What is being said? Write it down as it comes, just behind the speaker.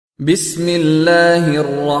بسم الله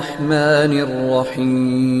الرحمن الرحيم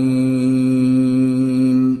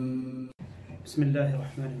بسم الله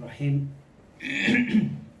الرحمن الرحيم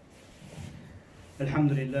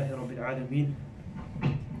الحمد لله رب العالمين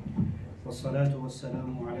والصلاة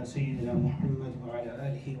والسلام على سيدنا محمد وعلى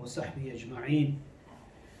آله وصحبه أجمعين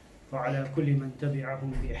وعلى كل من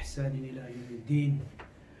تبعهم بإحسان إلى يوم الدين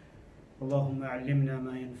اللهم علمنا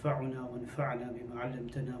ما ينفعنا وانفعنا بما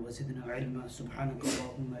علمتنا وزدنا علما سبحانك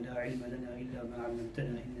اللهم لا علم لنا إلا ما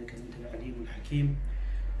علمتنا إنك أنت العليم الحكيم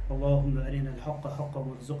اللهم أرنا الحق حقا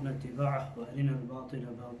وارزقنا اتباعه وأرنا الباطل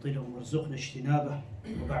باطلا وارزقنا اجتنابه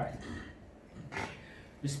وبعد.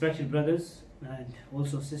 Respected brothers and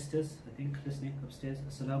also sisters, I think listening upstairs,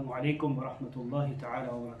 Assalamu alaikum wa rahmatullahi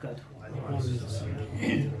ta'ala wa barakatuh.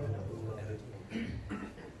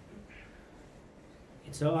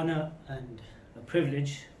 It's an honor and a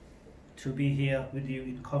privilege to be here with you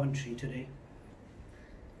in Coventry today.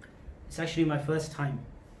 It's actually my first time.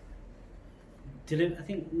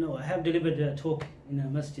 I have delivered a talk in a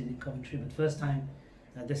masjid in Coventry, but first time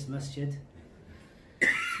at this masjid.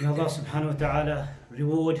 May Allah subhanahu wa ta'ala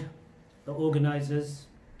reward the organizers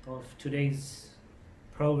of today's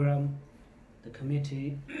program, the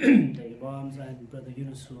committee, the imams and Brother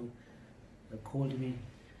Yunus who called me.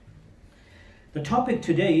 The topic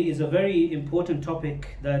today is a very important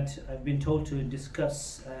topic that I've been told to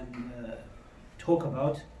discuss and talk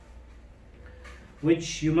about,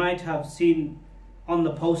 which you might have seen on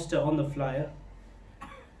the poster, on the flyer.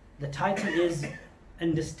 The title is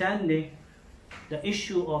Understanding the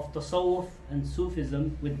Issue of Tasawwuf and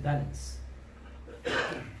Sufism with Balance.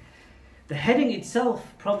 The heading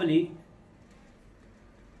itself probably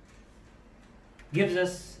gives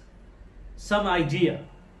us some idea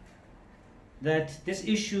that this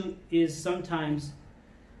issue is sometimes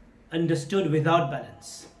understood without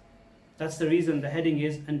balance. That's the reason the heading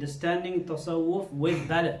is Understanding Tasawwuf with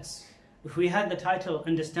Balance. If we had the title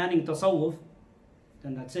Understanding Tasawwuf,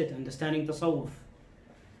 then that's it, Understanding Tasawwuf.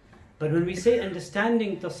 But when we say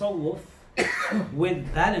Understanding Tasawwuf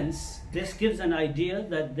with Balance, this gives an idea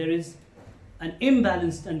that there is an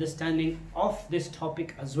imbalanced understanding of this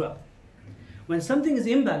topic as well. When something is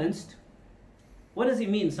imbalanced, what does it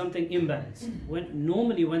mean, something imbalanced?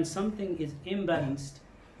 Normally when something is imbalanced,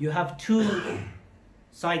 you have two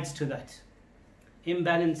sides to that.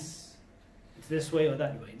 Imbalance, it's this way or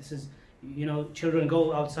that way. This is, children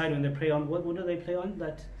go outside when they play on, what do they play on?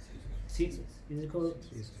 That is it called?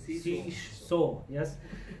 Seesaw, yes?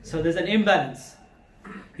 So there's an imbalance.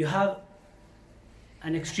 You have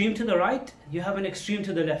an extreme to the right, you have an extreme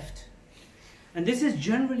to the left. And this is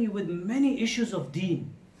generally with many issues of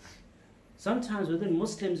deen. Sometimes within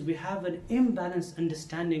Muslims we have an imbalanced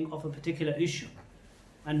understanding of a particular issue.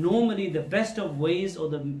 And normally the best of ways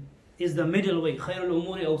is the middle way, خَيْرُ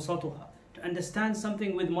الْأُمُورِ أَوْسَطُهَا, to understand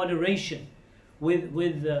something with moderation, with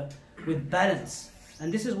balance.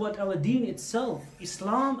 And this is what our deen itself,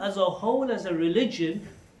 Islam as a whole, as a religion,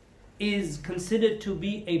 is considered to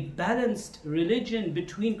be a balanced religion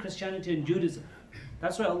between Christianity and Judaism.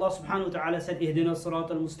 That's why Allah subhanahu wa ta'ala said, اهدنا الصراط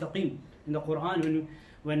المستقيم. In the Quran,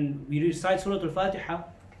 when we recite Surah Al-Fatiha,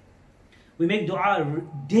 we make dua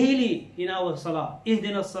daily in our salah.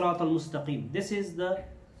 اهدنا الصراط المستقيم. This is the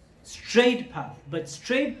straight path. But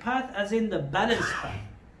straight path as in the balanced path.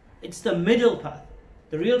 It's the middle path.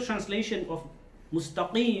 The real translation of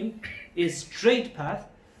mustaqim is straight path.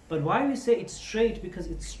 But why we say it's straight? Because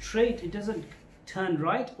it's straight. It doesn't turn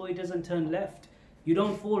right or it doesn't turn left. You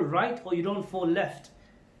don't fall right or you don't fall left.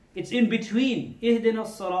 It's in between. اهدنا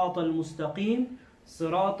الصراط المستقيم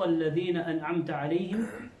صراط الذين أنعمت عليهم.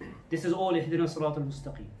 This is all اهدنا الصراط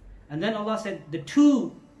المستقيم. And then Allah said the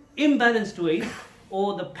two imbalanced ways,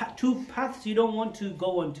 or the two paths you don't want to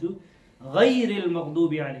go on to, غير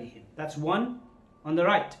المغضوب عليهم. That's one on the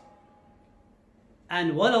right.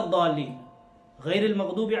 And ولا الضالين. غير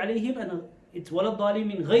المغضوب عليهم, and it's ولا الضالين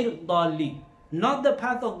mean غير الضالين. Not the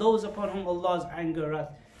path of those upon whom Allah's anger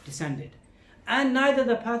wrath descended. And neither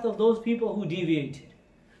the path of those people who deviated.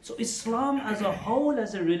 So Islam as a whole,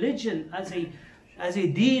 as a religion, as a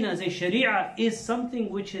deen, as a sharia, is something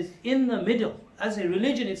which is in the middle. As a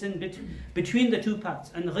religion, it's in between the two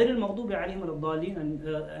paths. And غير المغضوب عليهم ولا الضالين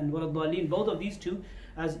and ولا الضالين, both of these two,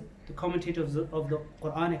 as the commentators of the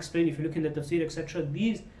Quran explain, if you look in the tafsir, etc.,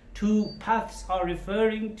 these two paths are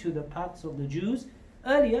referring to the paths of the Jews.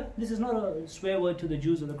 Earlier, this is not a swear word to the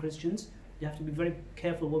Jews or the Christians. You have to be very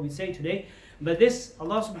careful what we say today. But this,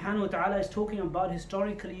 Allah subhanahu wa ta'ala is talking about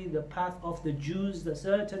historically the path of the Jews, the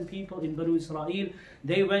certain people in Banu Israel.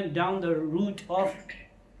 They went down the route of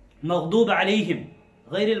maghdub alayhim,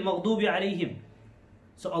 غير المغضوب عليهم.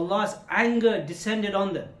 So Allah's anger descended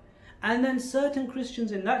on them. And then certain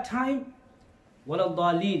Christians in that time,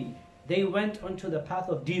 وَلَضَّالِينَ, they went onto the path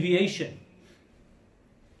of deviation.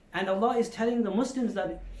 And Allah is telling the Muslims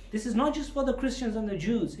that this is not just for the Christians and the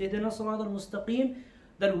Jews, إِهْدِنَا الصِّرَاطَ الْمُسْتَقِيمِ,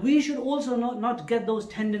 that we should also not get those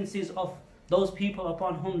tendencies of those people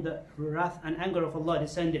upon whom the wrath and anger of Allah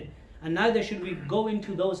descended. And neither should we go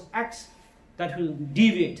into those acts that will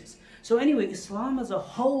deviate us. So anyway, Islam as a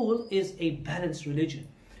whole is a balanced religion.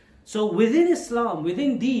 So within Islam,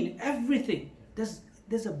 within Deen, everything,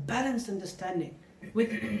 there's a balanced understanding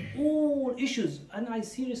with all issues. And I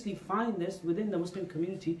seriously find this within the Muslim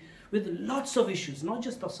community with lots of issues, not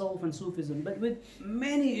just Tasawwuf and Sufism, but with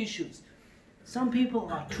many issues. Some people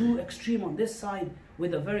are too extreme on this side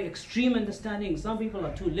with a very extreme understanding. Some people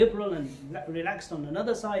are too liberal and relaxed on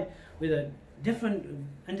another side with a different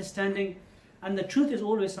understanding. And the truth is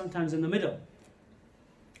always sometimes in the middle.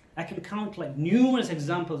 I can count like numerous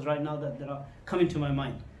examples right now that are coming to my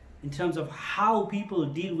mind in terms of how people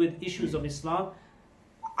deal with issues of Islam.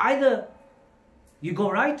 Either you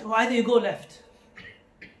go right or either you go left.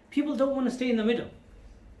 People don't want to stay in the middle.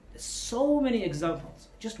 There's so many examples.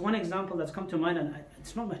 Just one example that's come to mind, and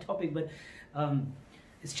it's not my topic, but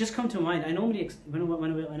it's just come to mind. I normally,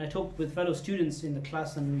 when I talk with fellow students in the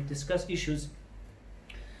class and we discuss issues,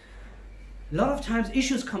 a lot of times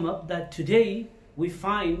issues come up that today we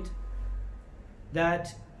find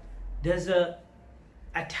that there's a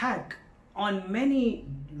attack on many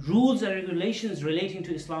rules and regulations relating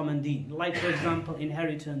to Islam and Deen. Like for example,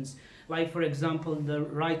 inheritance, like for example, the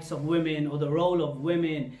rights of women or the role of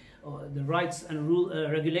women, or the rights and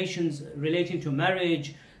regulations relating to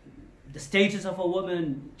marriage, the status of a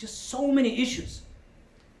woman, just so many issues.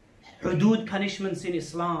 Hudud punishments in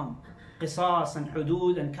Islam, qisas and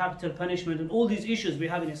hudud and capital punishment and all these issues we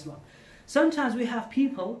have in Islam. Sometimes we have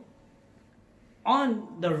people on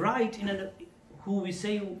the right who we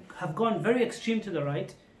say have gone very extreme to the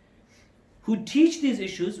right, who teach these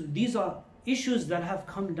issues. These are issues that have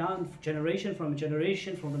come down generation from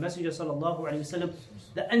generation from the Messenger sallallahu alaihi wasallam.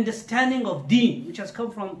 The understanding of Deen, which has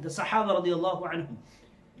come from the Sahaba radiallahu anhum.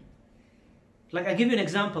 Like I give you an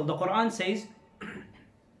example. The Quran says,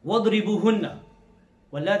 وَضْرِبُوهُنَّ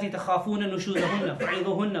وَاللَّاتِي تَخَافُونَ نُشُوزَهُنَّ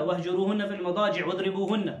فَعِظُوهُنَّ وَهْجُرُوهُنَّ فِي الْمَضَاجِعِ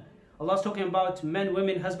وَضْرِبُوهُنَّ. Allah's talking about men,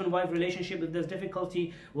 women, husband-wife relationship. If there's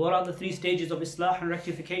difficulty, what are the three stages of Islah and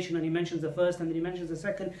rectification? And he mentions the first, and then he mentions the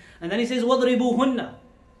second, and then he says وَضْرِبُوهُنَّ.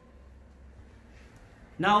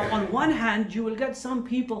 Now, on one hand, you will get some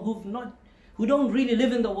people who don't really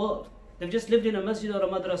live in the world. They've just lived in a masjid or a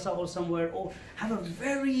madrasa or somewhere, or have a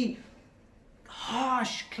very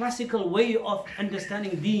harsh, classical way of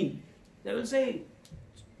understanding Deen. They will say,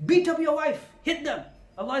 beat up your wife, hit them.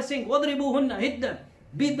 Allah is saying, وَضْرِبُوهُنَّ, hit them,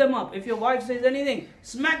 beat them up. If your wife says anything,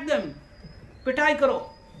 smack them, pitai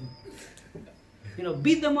karo.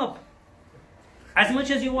 Beat them up as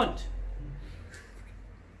much as you want.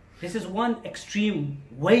 This is one extreme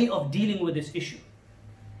way of dealing with this issue.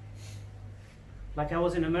 Like I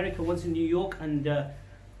was in America once in New York, and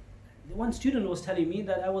one student was telling me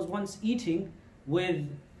that I was once eating with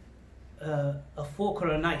a fork or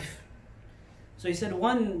a knife. So he said,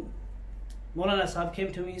 one Maulana Sahib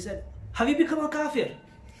came to me, he said, have you become a kafir?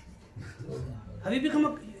 Have you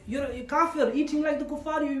become you're a kafir, eating like the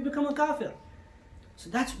kuffar, you become a kafir. So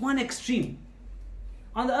that's one extreme.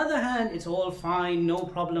 On the other hand, it's all fine, no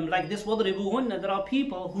problem. Like this وَضْرِبُوهُنَّ, there are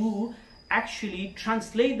people who actually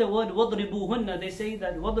translate the word وَضْرِبُوهُنَّ. They say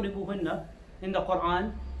that وَضْرِبُوهُنَّ in the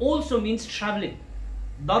Quran also means traveling.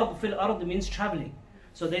 ضَرْب fil ard means traveling.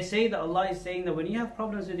 So they say that Allah is saying that when you have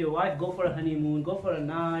problems with your wife, go for a honeymoon, go for a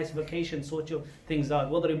nice vacation, sort your things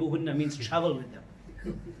out. وَضْرِبُوهُنَّ means travel with them.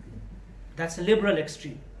 That's a liberal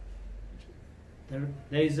extreme.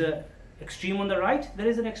 There is an extreme on the right, there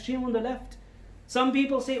is an extreme on the left. Some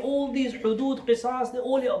people say all these hudud, qisas, they're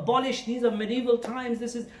all abolished. These are medieval times.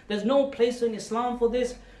 There's no place in Islam for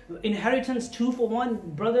this. Inheritance 2 for 1.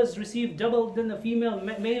 Brothers receive double than the female,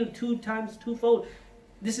 male 2 times twofold.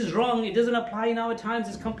 This is wrong. It doesn't apply in our times.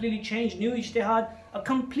 It's completely changed. New ijtihad. A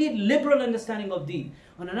complete liberal understanding of deen.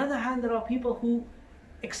 On another hand, there are people who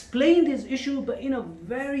explain this issue but in a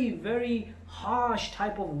very, very harsh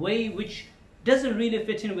type of way which doesn't really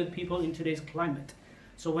fit in with people in today's climate.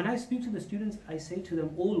 So when I speak to the students, I say to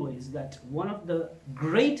them always that one of the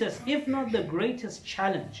greatest, if not the greatest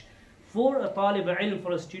challenge for a talib ilm,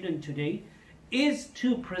 for a student today, is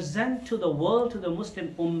to present to the world, to the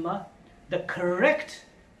Muslim ummah, the correct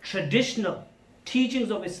traditional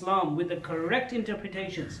teachings of Islam with the correct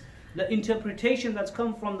interpretations. The interpretation that's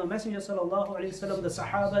come from the Messenger sallallahu alaihi wasallam, the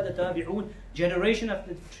Sahaba, the Tabi'un, generation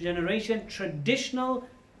after generation, traditional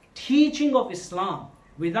teaching of Islam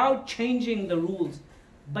without changing the rules.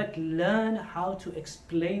 but learn how to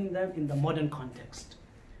explain them in the modern context,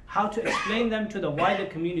 how to explain them to the wider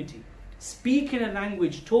community, speak in a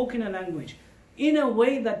language, talk in a language, in a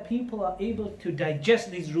way that people are able to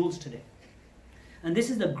digest these rules today. And this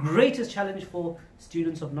is the greatest challenge for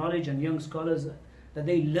students of knowledge and young scholars, that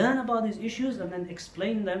they learn about these issues and then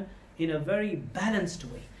explain them in a very balanced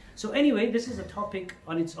way. So anyway, this is a topic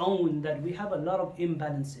on its own, that we have a lot of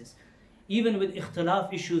imbalances. Even with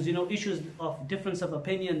ikhtilaf issues, issues of difference of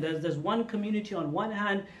opinion, there's one community on one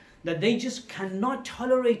hand that they just cannot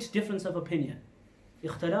tolerate difference of opinion.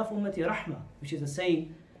 Ikhtilaf ummati rahma, which is a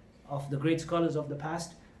saying of the great scholars of the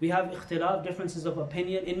past. We have ikhtilaf, differences of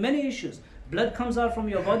opinion in many issues. Blood comes out from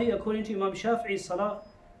your body, according to Imam Shafi'i's salah,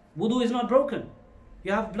 wudu is not broken.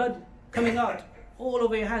 You have blood coming out all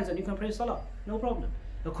over your hands and you can pray salah, no problem.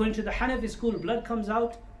 According to the Hanafi school, blood comes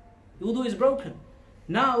out, wudu is broken.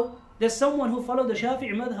 Now, there's someone who followed the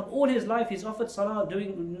Shafi'i madhab all his life, he's offered salah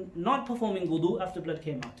not performing wudu after blood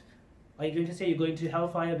came out. Are you going to say you're going to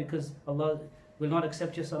hellfire because Allah will not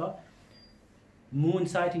accept your salah? Moon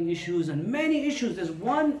sighting issues and many issues. There's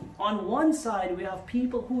on one side we have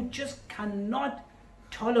people who just cannot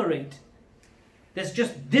tolerate. This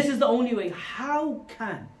is the only way. How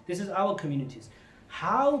can, this is our communities,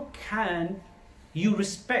 how can you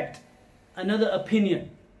respect another opinion?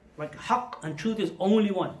 Like haqq and truth is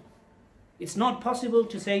only one. It's not possible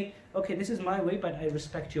to say, okay, this is my way, but I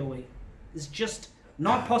respect your way. It's just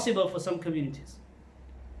not possible for some communities.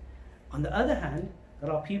 On the other hand,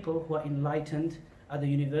 there are people who are enlightened at the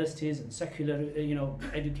universities and secular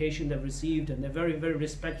education they've received, and they're very, very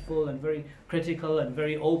respectful and very critical and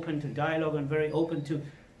very open to dialogue and very open to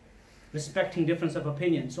respecting difference of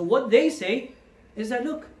opinion. So what they say is that,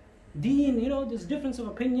 look, deen, there's difference of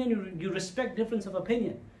opinion, you respect difference of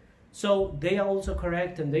opinion. So they are also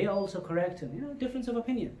correct and they are also correct, and difference of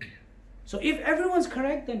opinion. So if everyone's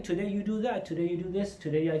correct, then today you do that, today you do this,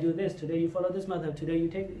 today I do this, today you follow this madhab, today you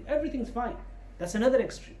take, everything's fine. That's another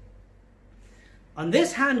extreme. On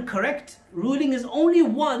this hand, correct ruling is only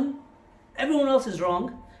one, everyone else is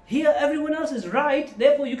wrong. Here, everyone else is right,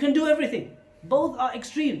 therefore you can do everything. Both are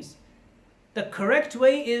extremes. The correct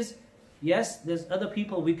way is, yes, there's other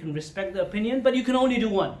people, we can respect their opinion, but you can only do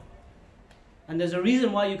one. And there's a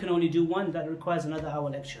reason why you can only do one, that requires another hour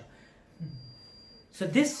lecture. So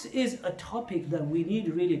this is a topic that we need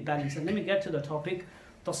to really balance. And let me get to the topic.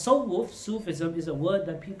 Tasawwuf, Sufism, is a word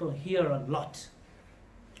that people hear a lot.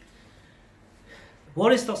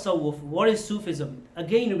 What is Tasawwuf? What is Sufism?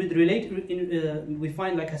 Again, we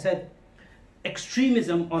find, like I said,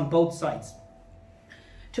 extremism on both sides.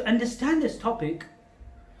 To understand this topic,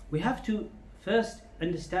 we have to first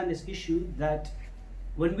understand this issue that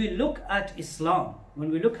when we look at Islam,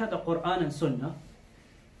 when we look at the Quran and Sunnah,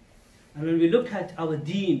 and when we look at our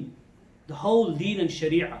deen, the whole deen and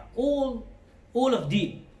sharia, all of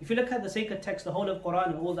deen, if you look at the sacred text, the whole of Quran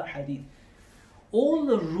and all the hadith, all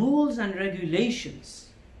the rules and regulations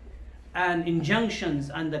and injunctions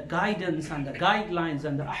and the guidance and the guidelines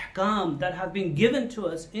and the ahkam that have been given to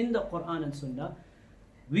us in the Quran and Sunnah,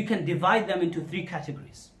 we can divide them into three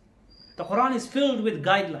categories. The Quran is filled with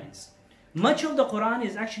guidelines. Much of the Quran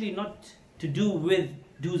is actually not to do with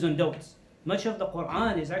do's and don'ts. Much of the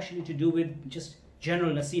Quran is actually to do with just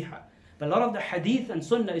general nasiha. But a lot of the hadith and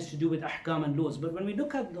sunnah is to do with ahkam and laws. But when we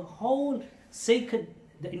look at the whole sacred,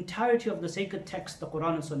 the entirety of the sacred text, the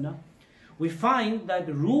Quran and Sunnah, we find that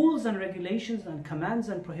the rules and regulations and commands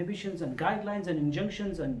and prohibitions and guidelines and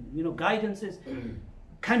injunctions and guidances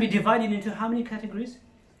can be divided into how many categories?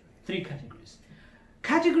 Three categories.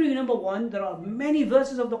 Category number one, there are many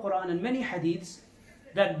verses of the Quran and many hadiths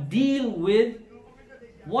that deal with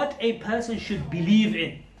what a person should believe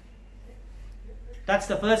in. That's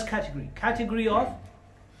the first category. Category of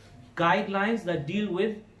guidelines that deal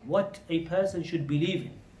with what a person should believe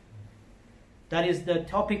in. That is the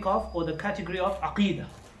topic of, or the category of, aqeedah.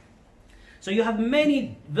 So you have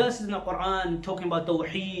many verses in the Quran talking about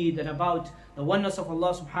tawheed and about the oneness of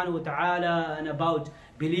Allah subhanahu wa ta'ala, and about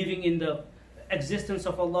believing in the existence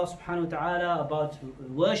of Allah subhanahu wa ta'ala, about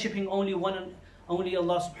worshipping only Allah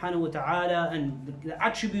subhanahu wa ta'ala, and the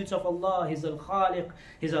attributes of Allah. He's al-Khaliq,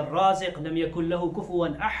 He's al-Raziq, lam yakul lahu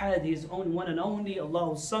kufuwan ahad, He's only one and only,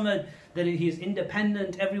 Allahu Samad, that He is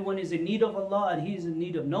independent, everyone is in need of Allah and He is in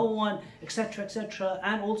need of no one, etc, etc.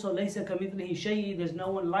 And also, laysa kamithlihi shay, there's no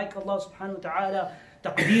one like Allah subhanahu wa ta'ala,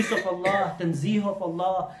 taqdees of Allah, tanzeeh of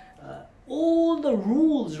Allah, all the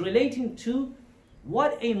rules relating to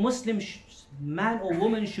what a Muslim man or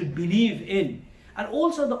woman should believe in. And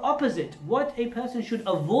also the opposite, what a person should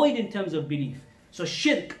avoid in terms of belief. So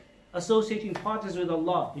shirk, associating partners with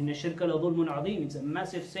Allah. Inna shirka la dhulmun azim. It's a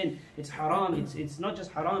massive sin. It's haram. It's not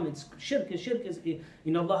just haram. It's shirk. Shirk is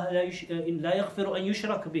in Allah la yaghfiru an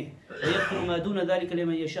yushraka bih. La yaghfiru ma duna dhalika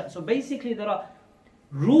liman yasha. So basically, there are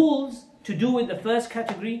rules to do with the first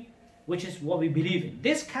category, which is what we believe in.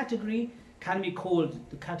 This category can be called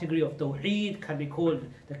the category of Tawheed, can be called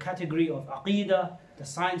the category of Aqidah, the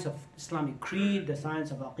science of Islamic creed, the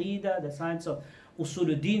science of Aqidah, the science of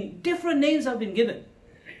Usuluddin. Different names have been given.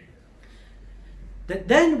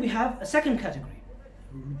 Then we have a second category.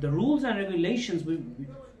 The rules and regulations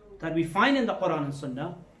that we find in the Quran and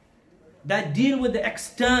Sunnah that deal with the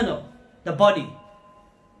external, the body,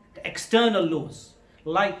 the external laws.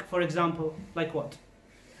 Like, for example, like what?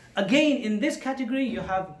 Again, in this category, you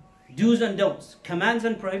have do's and don'ts, commands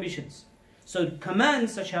and prohibitions. So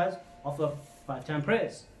commands such as offer 5-time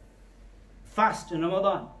prayers, fast in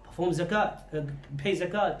Ramadan, perform zakat, pay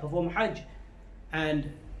zakat, perform hajj,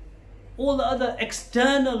 and all the other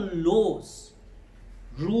external laws,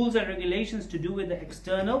 rules and regulations to do with the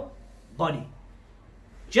external body.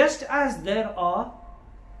 Just as there are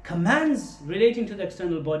commands relating to the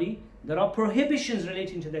external body, there are prohibitions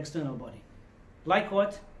relating to the external body. Like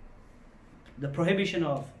what? The prohibition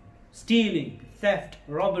of stealing, theft,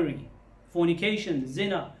 robbery, fornication,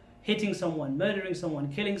 zina, hitting someone, murdering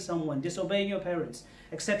someone, killing someone, disobeying your parents,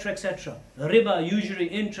 etc., etc. Riba, usury,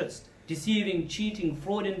 interest, deceiving, cheating,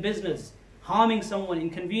 fraud in business, harming someone,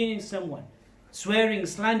 inconveniencing someone, swearing,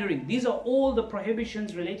 slandering. These are all the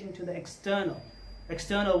prohibitions relating to the external.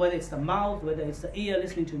 External, whether it's the mouth, whether it's the ear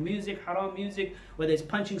listening to music, haram music, whether it's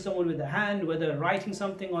punching someone with the hand, whether writing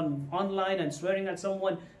something online and swearing at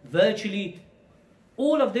someone virtually.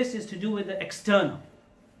 All of this is to do with the external.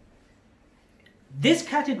 This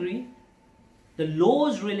category, the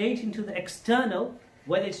laws relating to the external,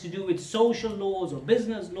 whether it's to do with social laws or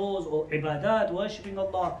business laws or ibadat, worshipping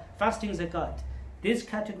Allah, fasting, zakat, this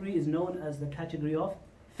category is known as the category of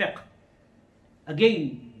fiqh.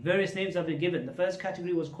 Again, various names have been given. The first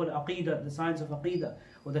category was called Aqidah, the science of Aqidah,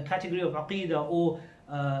 or the category of Aqidah, or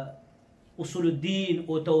Usuluddin,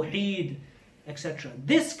 or Tawheed, etc.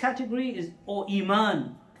 This category is, or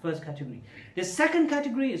Iman, first category. The second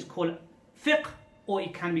category is called Fiqh, or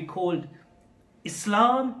it can be called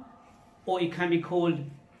Islam, or it can be called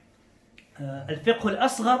Al-Fiqh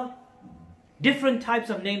al-Asghar. Different types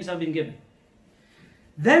of names have been given.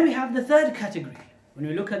 Then we have the third category. When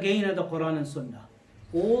we look again at the Quran and Sunnah,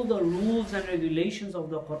 all the rules and regulations of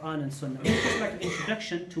the Quran and Sunnah. It's just like an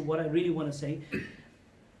introduction to what I really want to say.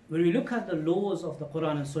 When we look at the laws of the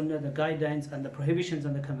Quran and Sunnah, the guidelines and the prohibitions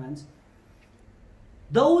and the commands,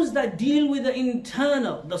 those that deal with the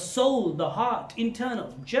internal, the soul, the heart,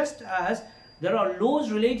 internal, just as there are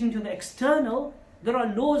laws relating to the external, there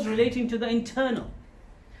are laws relating to the internal.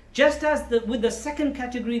 Just as with the second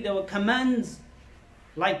category, there were commands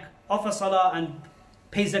like offer salah and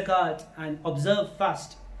pay zakat and observe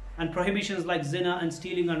fast, and prohibitions like zina and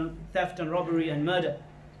stealing and theft and robbery and murder.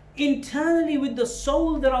 Internally with the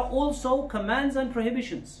soul, there are also commands and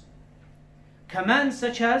prohibitions. Commands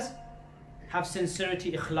such as have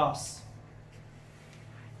sincerity, ikhlas.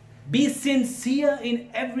 Be sincere in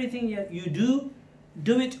everything you do.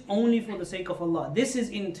 Do it only for the sake of Allah. This is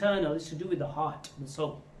internal, it's to do with the heart, the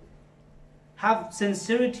soul. Have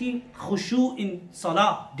sincerity, khushu in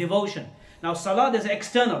salah, devotion. Now salah, there's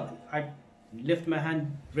external. I lift my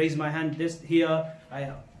hand, raise my hand, this here,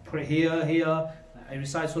 I pray here, I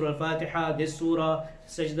recite Surah Al-Fatiha, this surah,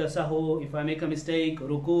 sajda sahu, if I make a mistake,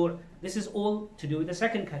 ruku'. This is all to do with the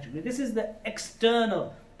second category. This is the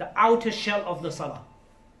external, the outer shell of the salah.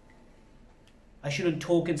 I shouldn't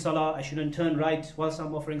talk in salah, I shouldn't turn right whilst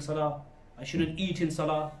I'm offering salah, I shouldn't eat in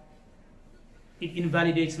salah. It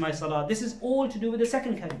invalidates my salah. This is all to do with the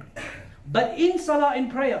second category. But in salah, in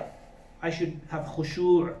prayer, I should have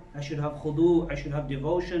khushu', I should have khudu', I should have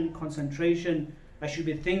devotion, concentration. I should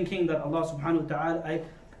be thinking that Allah subhanahu wa ta'ala,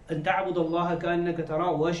 أَن تَعْبُدَ اللَّهَ كَأَنَّكَ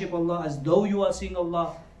تَرَاهُ, worship Allah as though you are seeing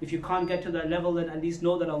Allah. If you can't get to that level, then at least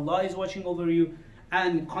know that Allah is watching over you.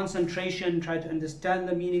 And concentration, try to understand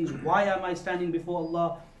the meanings. Why am I standing before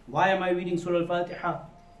Allah? Why am I reading Surah Al-Fatiha?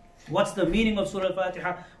 What's the meaning of Surah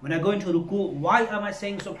Al-Fatiha? When I go into ruku', why am I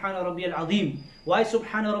saying Subhana Rabbi al-Azim? Why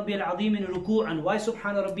Subhana Rabbi al-Azim in ruku' and why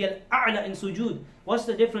Subhana Rabbi al-A'la in sujood? What's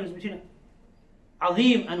the difference between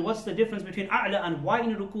Azim and what's the difference between A'la and why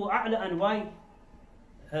in ruku' A'la and why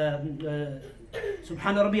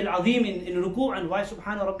Subhana Rabbi al-Azim in ruku' and why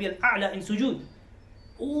Subhana Rabbi al-A'la in sujood?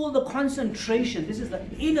 All the concentration, this is the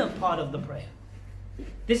inner part of the prayer.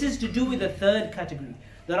 This is to do with the third category.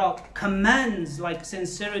 There are commands like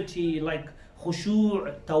sincerity, like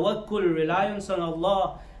khushu', tawakkul, reliance on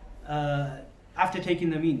Allah, after taking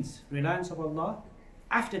the means. Reliance of Allah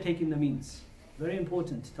after taking the means. Very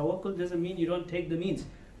important. Tawakkul doesn't mean you don't take the means.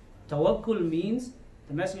 Tawakkul means,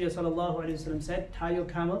 the Messenger ﷺ said, tie your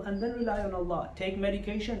camel and then rely on Allah. Take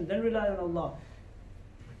medication, then rely on Allah.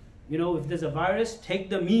 You know, if there's a virus, take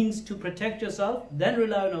the means to protect yourself, then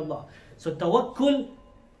rely on Allah. So tawakkul,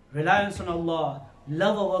 reliance on Allah,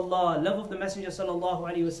 love of Allah, love of the Messenger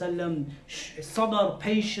ﷺ, sabr,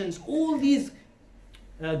 patience, all these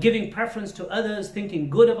giving preference to others, thinking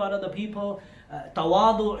good about other people,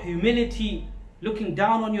 tawadu, humility, looking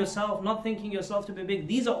down on yourself, not thinking yourself to be big.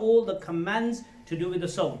 These are all the commands to do with the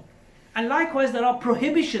soul. And likewise, there are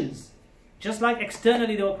prohibitions. Just like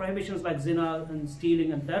externally there were prohibitions like zina and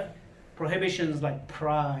stealing and theft, prohibitions like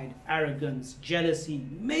pride, arrogance, jealousy,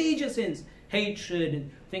 major sins,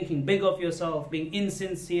 hatred, thinking big of yourself, being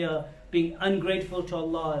insincere, being ungrateful to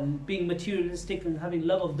Allah, and being materialistic and having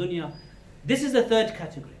love of dunya. This is the third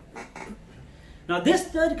category. Now this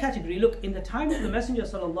third category, look, in the time of the Messenger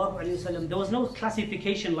ﷺ, there was no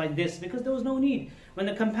classification like this because there was no need. When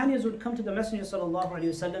the companions would come to the Messenger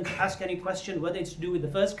ﷺ to ask any question, whether it's to do with the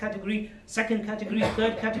first category, second category,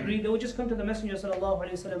 third category, they would just come to the Messenger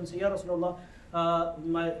ﷺ and say, Ya Rasulullah,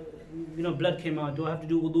 my blood came out, do I have to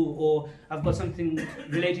do wudu? Or I've got something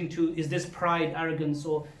relating to, is this pride, arrogance,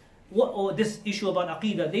 or this issue about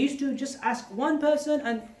aqidah. They used to just ask one person,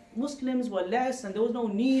 and Muslims were less, and there was no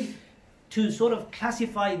need to sort of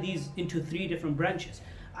classify these into three different branches.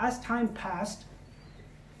 As time passed,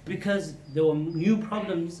 because there were new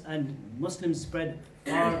problems and Muslims spread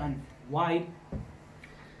far and wide,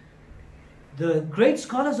 the great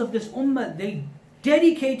scholars of this ummah, they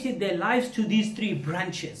dedicated their lives to these three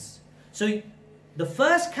branches. So the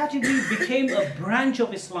first category became a branch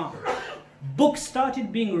of Islam. Books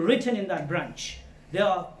started being written in that branch. There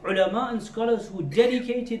are ulama and scholars who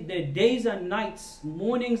dedicated their days and nights,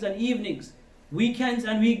 mornings and evenings, weekends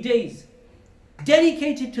and weekdays,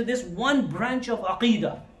 dedicated to this one branch of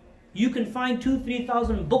aqidah. You can find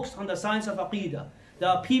 2,000-3,000 books on the science of aqidah. There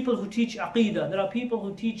are people who teach aqidah. There are people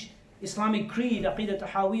who teach Islamic creed, aqidah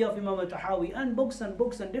tahawiyah of Imam al-Tahawi, and books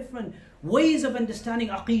and different ways of understanding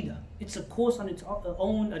aqidah. It's a course on its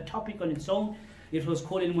own, a topic on its own. It was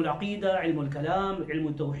called Ilm al-Aqidah, Ilm al-Kalam, Ilm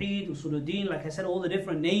al-Tawheed, Usul al-Din, like I said, all the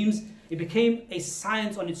different names. It became a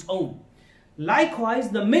science on its own. Likewise,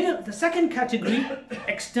 the second category,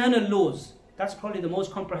 external laws. That's probably the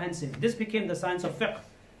most comprehensive. This became the science of fiqh.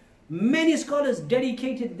 Many scholars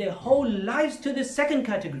dedicated their whole lives to this second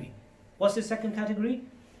category. What's the second category?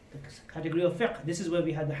 The category of fiqh. This is where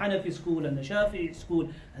we had the Hanafi school and the Shafi'i school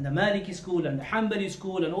and the Maliki school and the Hanbali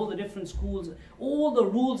school and all the different schools, all the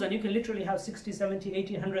rules, and you can literally have 60, 70,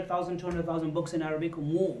 80, 100,000, 200,000 books in Arabic, or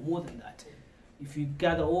more than that. If you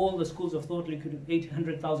gather all the schools of thought, you could have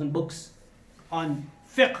 800,000 books on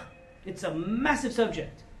fiqh. It's a massive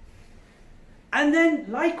subject. And then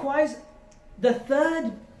likewise, the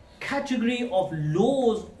third category of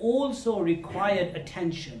laws also required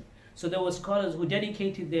attention. So there were scholars who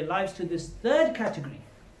dedicated their lives to this third category.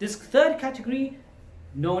 This third category,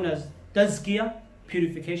 known as tazkiyah,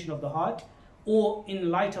 purification of the heart, or in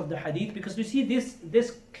light of the hadith, because you see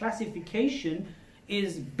this classification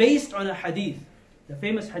is based on a hadith. The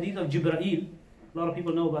famous hadith of Jibreel. A lot of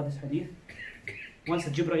people know about this hadith. Once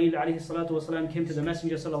Jibreel alayhi salatu wasalam came to the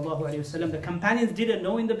Messenger sallallahu alayhi wasallam, the companions didn't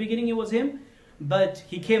know in the beginning it was him, but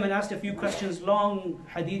he came and asked a few questions. Long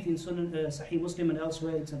hadith in Sunan Sahih Muslim and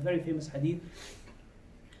elsewhere. It's a very famous hadith.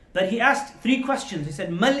 But he asked 3 questions. He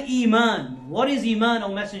said, Mal iman? What is iman,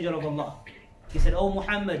 O Messenger of Allah? He said, O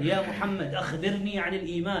Muhammad, Ya Muhammad, akhbirni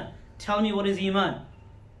anil iman. Tell me what is iman.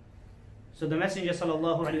 So the Messenger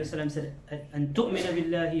sallallahu alayhi wasallam said, An tu'mina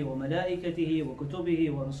billahi wa malaikatihi wa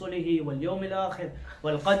kutubihi wa rasulihi wal yawmil akhir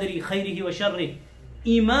wal qadri khayrihi wa sharrihi.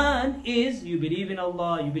 Iman is, you believe in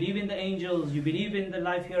Allah, you believe in the angels, you believe in the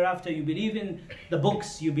life hereafter, you believe in the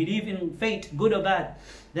books, you believe in fate, good or bad.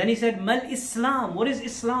 Then he said, Mal Islam? What is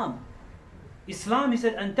Islam? Islam, he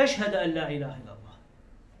said, An tashhada an la ilaha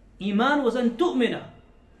illallah. Iman was an tu'mina.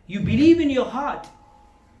 You believe in your heart,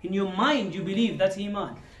 in your mind you believe, that's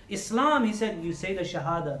Iman. Islam, he said, you say the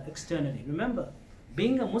shahada externally. Remember,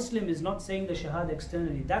 being a Muslim is not saying the shahada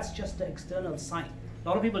externally. That's just the external sign. A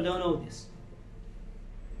lot of people don't know this.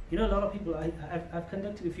 You know, a lot of people, I've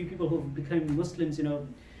conducted a few people who became Muslims, you know.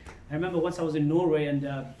 I remember once I was in Norway and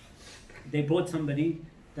they brought somebody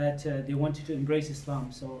that they wanted to embrace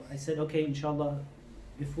Islam. So I said, okay, inshallah,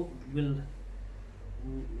 we'll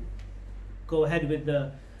go ahead with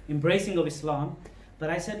the embracing of Islam. But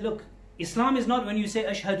I said, look, Islam is not when you say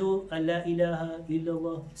ashhadu an la ilaha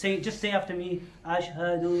illallah. Just say after me,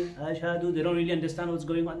 ashhadu, ashhadu. They don't really understand what's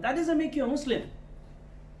going on. That doesn't make you a Muslim.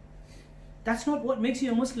 That's not what makes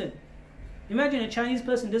you a Muslim. Imagine a Chinese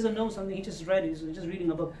person doesn't know something, he just read it, he's just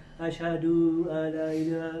reading about Ashhadu, la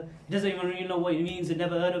ilaha, he doesn't even really know what it means, he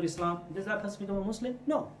never heard of Islam. Does that person become a Muslim?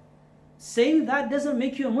 No. Saying that doesn't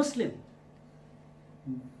make you a Muslim.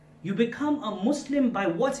 You become a Muslim by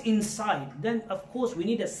what's inside. Then of course we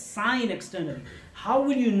need a sign externally. How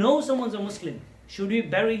will you know someone's a Muslim? Should we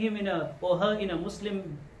bury him or her in a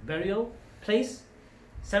Muslim burial place,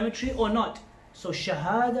 cemetery, or not? So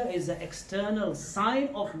Shahada is the external sign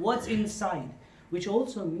of what's inside, which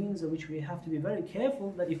also means that which we have to be very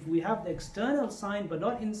careful that if we have the external sign but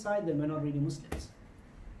not inside, then we're not really Muslims.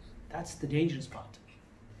 That's the dangerous part.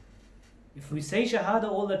 If we say Shahada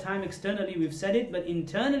all the time externally, we've said it, but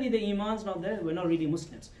internally the Iman's not there, we're not really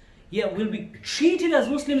Muslims. Yeah, we'll be treated as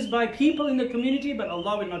Muslims by people in the community, but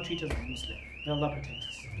Allah will not treat us as Muslims. May Allah protect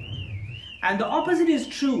us. And the opposite is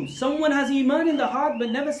true. Someone has Iman in the heart but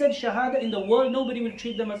never said Shahada in the world, nobody will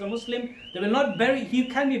treat them as a Muslim. They will not bury, he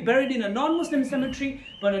can be buried in a non-Muslim cemetery,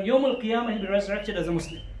 but on Yawm al-Qiyamah he'll be resurrected as a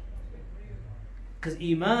Muslim. Because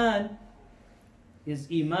Iman is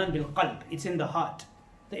Iman bil qalb, it's in the heart.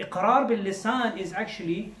 The Iqrar bil lisan is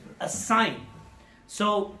actually a sign.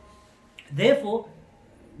 So, therefore,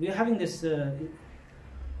 we're having this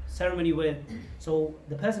ceremony where, so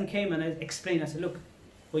the person came and I explained, I said, look,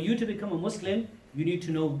 for you to become a Muslim, you need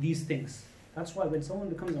to know these things. That's why when someone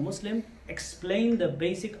becomes a Muslim, explain the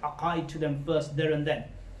basic aqaid to them first, there and then,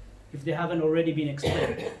 if they haven't already been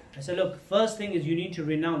explained. I said, look, first thing is you need to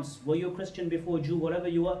renounce. Were you a Christian before, Jew, whatever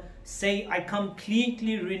you were? Say, I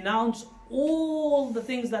completely renounce all the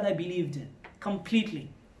things that I believed in. Completely.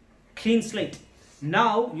 Clean slate.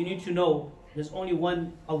 Now, you need to know there's only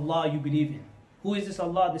one Allah you believe in. Who is this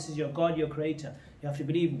Allah? This is your God, your creator. You have to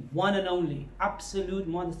believe one and only, absolute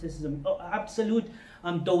monotheism, absolute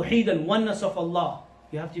tawheed and oneness of Allah.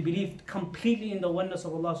 You have to believe completely in the oneness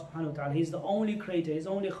of Allah subhanahu wa ta'ala. He's the only creator, He's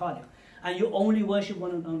the only khaliq. And you only worship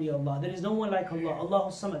one and only Allah. There is no one like Allah,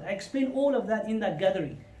 Allahu Samad. I explained all of that in that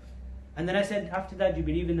gathering. And then I said, after that you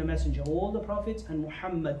believe in the messenger, all the prophets, and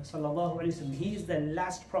Muhammad sallallahu alayhi wa sallam. He is the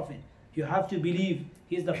last prophet. You have to believe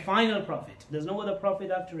he is the final prophet. There's no other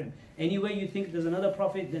prophet after him. Anyway you think there's another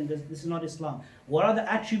prophet, then this is not Islam. What are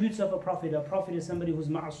the attributes of a prophet? A prophet is somebody who's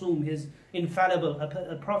ma'asum, he's infallible.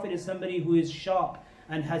 A prophet is somebody who is sharp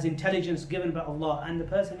and has intelligence given by Allah. And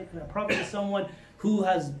a prophet is someone who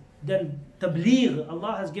has done tabligh.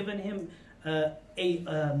 Allah has given him a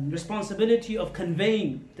responsibility of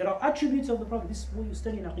conveying. There are attributes of the prophet. This is what you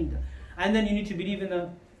study in Aqidah. And then you need to believe in the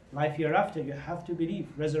life hereafter. You have to believe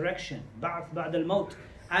resurrection, ba'ath ba'd al-maut,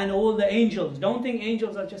 and all the angels. Don't think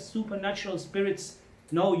angels are just supernatural spirits.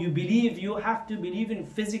 No, you have to believe in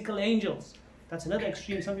physical angels. That's another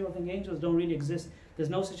extreme. Some people think angels don't really exist. There's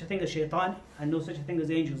no such a thing as shaitan and no such a thing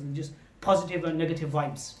as angels. They're just positive and negative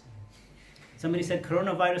vibes. Somebody said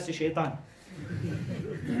coronavirus is shaitan.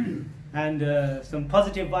 And some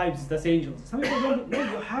positive vibes, that's angels. Some people don't know.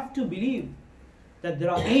 You have to believe that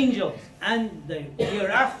there are angels and the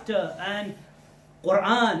hereafter and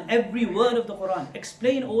Quran, every word of the Quran.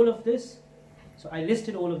 Explain all of this. So I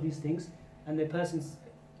listed all of these things, and the persons,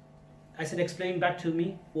 I said, explain back to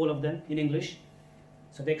me, all of them in English.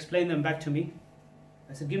 So they explained them back to me.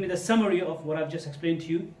 I said, give me the summary of what I've just explained to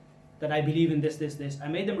you, that I believe in this, this, this. I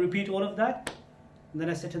made them repeat all of that. And then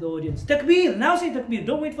I said to the audience, Takbir, now say Takbir,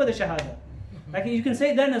 don't wait for the Shahada. Like you can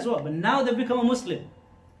say it then as well, but now they've become a Muslim.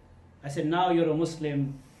 I said, now you're a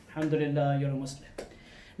Muslim, alhamdulillah, you're a Muslim.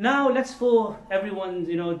 Now let's for everyone,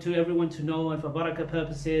 to everyone to know, and for barakah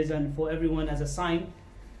purposes, and for everyone as a sign.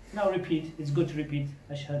 Now repeat, it's good to repeat,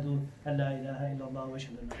 Ashhadu an la ilaha illallah wa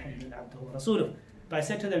ashhadu anna Muhammadan abduhu wa rasuluh. But I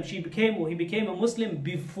said to them, he became a Muslim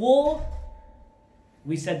before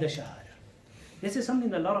we said the Shahada. This is something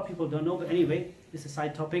that a lot of people don't know, but anyway, this is a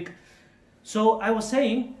side topic. So I was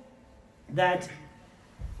saying that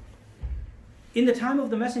in the time of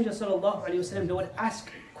the Messenger sallallahu alaihi wasallam, they would ask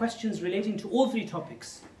questions relating to all three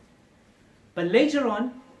topics. But later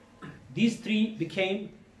on, these three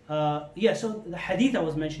became, so the hadith I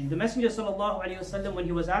was mentioning, the Messenger sallallahu alaihi wasallam, when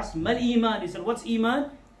he was asked, Mal Iman, he said, what's Iman?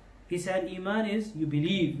 He said, Iman is you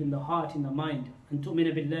believe in the heart, in the mind, and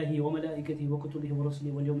tu'mina billahi wa malaikatihi wa kutubihi wa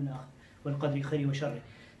rusulihi wal yawmil akhir wal qadri khairi wa sharri.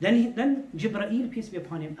 Then Jibreel, peace be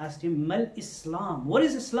upon him, asked him, Mal Islam, what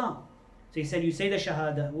is Islam? So he said, you say the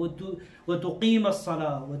Shahada, وَتُقِيمَ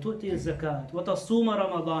الصَّلَاةِ وَتُؤْتِي الزَّكَاةِ وَتَصُومَ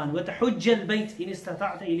رَمَضَانِ وَتَحُجَّ الْبَيْتِ إِنِ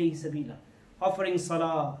اسْتَطَعْتَ إِلَيْهِ سَبِيلًا. Offering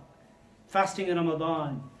salah, fasting in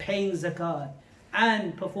Ramadan, paying zakat,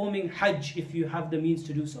 and performing hajj if you have the means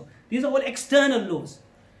to do so. These are all external laws.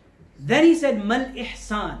 Then he said, Mal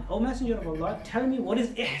ihsan. O Messenger of Allah, tell me what is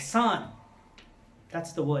ihsan.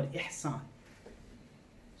 That's the word, ihsan.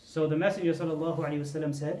 So the Messenger sallallahu alaihi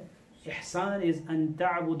wasallam said, Ihsan is an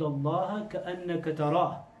ta'bud Allah ka'annaka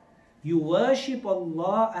tarah. You worship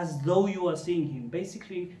Allah as though you are seeing Him.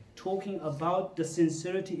 Basically talking about the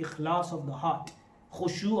sincerity, ikhlas of the heart,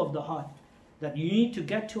 khushu of the heart. That you need to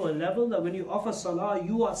get to a level that when you offer salah,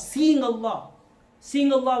 you are seeing Allah.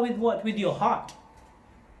 Seeing Allah with what? With your heart.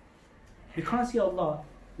 You can't see Allah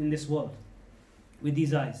in this world with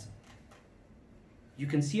these eyes. You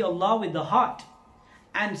can see Allah with the heart.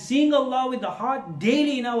 And seeing Allah with the heart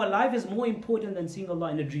daily in our life is more important than seeing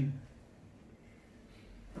Allah in a dream.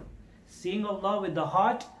 Seeing Allah with the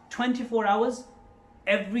heart 24 hours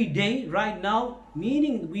every day right now,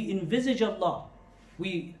 meaning we envisage Allah.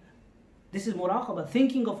 This is muraqabah,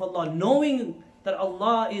 thinking of Allah, knowing that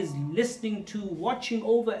Allah is listening to, watching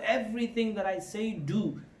over everything that I say,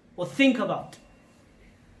 do, or think about.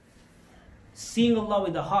 Seeing Allah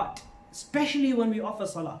with the heart, especially when we offer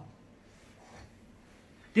salah.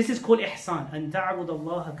 This is called ihsan. An ta'bud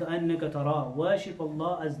Allah ka'annaka tarah. Worship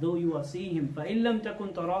Allah as though you are seeing Him. فَإِن لَمْ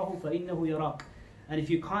تَكُنْ تَرَاهُ فَإِنَّهُ يَرَاكَ. And if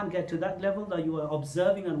you can't get to that level that you are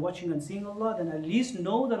observing and watching and seeing Allah, then at least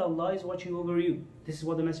know that Allah is watching over you. This is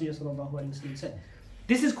what the Messenger sallallahu alaihi wasallam said.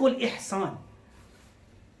 This is called ihsan.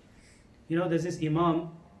 You know, there's this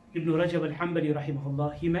Imam Ibn Rajab al-Hanbali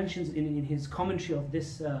rahimahullah. He mentions in his commentary of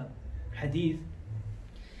this hadith,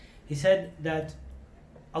 he said that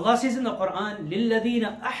Allah says in the Quran,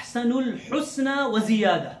 لِلَّذِينَ أَحْسَنُوا الْحُسْنَى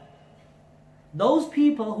وَزِيَادَةً. Those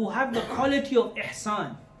people who have the quality of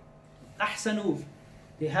ihsan, ahsanu,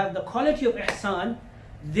 they have the quality of ihsan,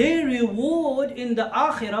 their reward in the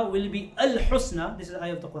akhirah will be al-husna. This is the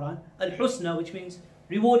ayah of the Quran. Al-husna, which means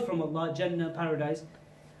reward from Allah, Jannah, paradise.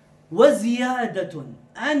 وَزِيَادَةٌ.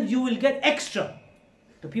 And you will get extra.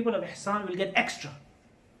 The people of ihsan will get extra.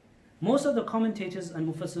 Most of the commentators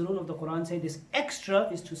and mufassirun of the Quran say this extra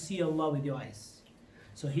is to see Allah with your eyes.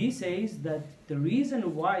 So he says that the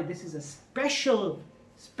reason why this is a special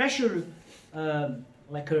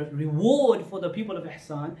like a reward for the people of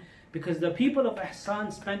ihsan, because the people of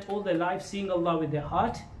ihsan spent all their life seeing Allah with their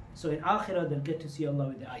heart, so in akhirah they'll get to see Allah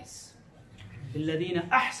with their eyes. الَّذِينَ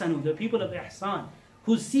أَحْسَنُوا. The people of ihsan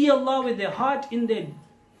who see Allah with their heart in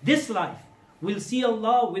this life will see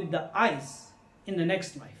Allah with the eyes in the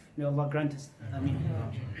next life. May Allah grant us. Ameen.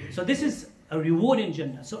 So this is a reward in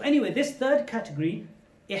Jannah. So anyway, this third category,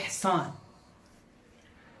 ihsan.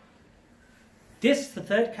 The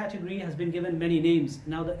third category has been given many names.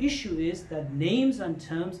 Now the issue is that names and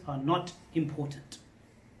terms are not important.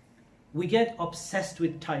 We get obsessed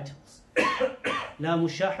with titles. La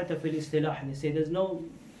mushahata fil istilah. They say there's no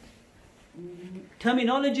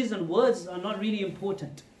terminologies and words are not really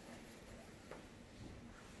important.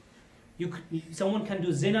 Someone can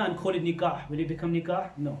do zina and call it nikah. Will it become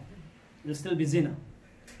nikah? No. It will still be zina.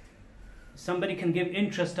 Somebody can give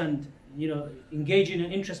interest and engage in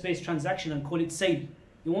an interest-based transaction and call it sale.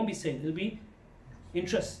 It won't be sale, it will be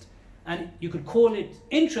interest. And you could call it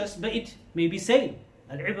interest, but it may be sale.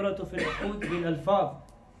 Al-ibratu fil uqud bil alfaz.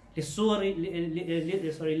 للصور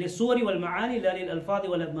والمعاني لا للألفاظ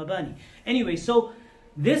ولا المباني. Anyway, so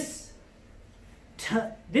this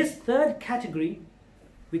third category,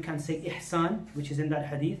 we can say ihsan, which is in that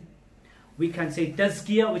hadith. We can say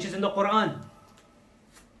tazkiyah, which is in the Quran.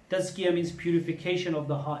 Tazkiyah means purification of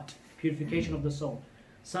the heart, purification of the soul.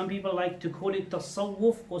 Some people like to call it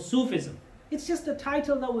Tasawwuf or Sufism. It's just a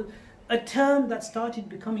title a term that started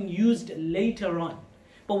becoming used later on.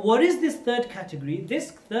 But what is this third category?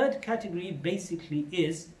 This third category basically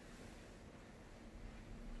is,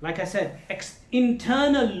 like I said,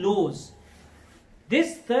 internal laws.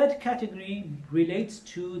 This third category relates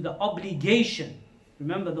to the obligation.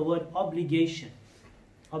 Remember the word obligation.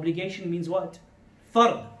 Obligation means what?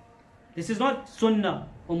 Fard. This is not sunnah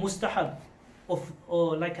or mustahab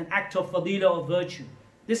or like an act of fadila or virtue.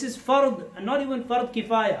 This is fard, and not even fard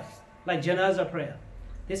kifaya, like janazah prayer.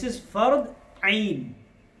 This is fard ayn.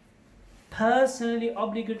 Personally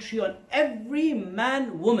obligatory on every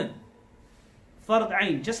man, woman. Fard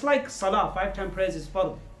ayn. Just like salah, 5-time prayers is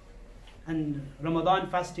fard. And Ramadan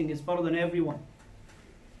fasting is fard on everyone.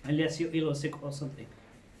 Unless you're ill or sick or something.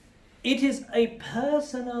 It is a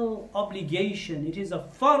personal obligation. It is a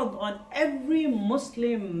fard on every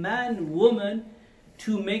Muslim man, woman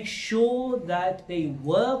to make sure that they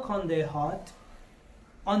work on their heart,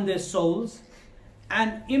 on their souls,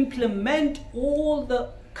 and implement all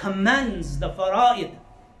the commands, the fara'id.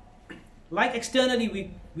 Like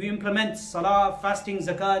externally we implement salah, fasting,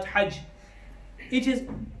 zakat, hajj. It is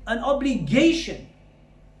an obligation.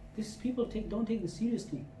 These people don't take this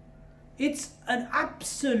seriously. It's an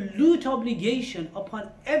absolute obligation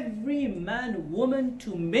upon every man, woman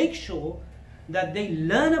to make sure that they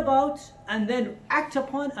learn about and then act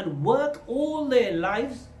upon and work all their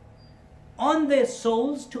lives on their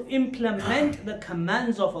souls to implement the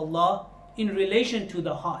commands of Allah in relation to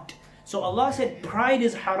the heart. So Allah said pride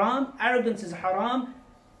is haram, arrogance is haram,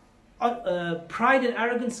 pride and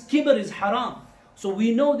arrogance, kibr is haram. So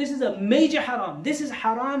we know this is a major haram. This is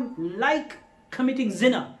haram like committing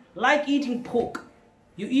zina, like eating pork.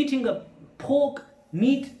 You're eating a pork,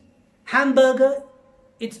 meat, hamburger,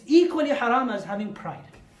 it's equally haram as having pride.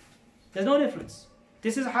 There's no difference.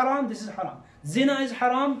 This is haram, this is haram. Zina is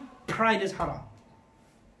haram, pride is haram.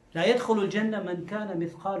 لا يدخل الجنة من كان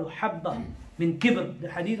مثقال حبة من كبر.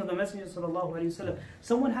 The hadith of the Messenger sallallahu alaihi wasallam.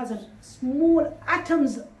 Someone has a small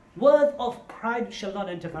atom's worth of pride shall not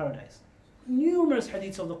enter paradise. Numerous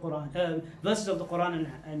hadiths of the Quran, verses of the Quran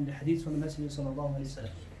and hadiths from the Messenger sallallahu alaihi wasallam.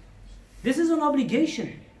 This is an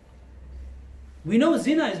obligation. We know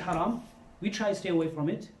zina is haram. We try to stay away from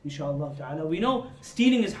it, inshallah ta'ala. We know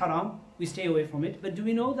stealing is haram. We stay away from it. But do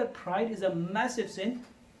we know that pride is a massive sin?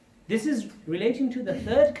 This is relating to the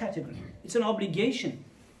third category. It's an obligation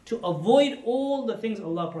to avoid all the things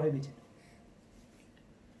Allah prohibited.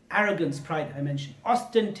 Arrogance, pride, I mentioned.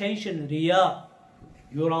 Ostentation, riya.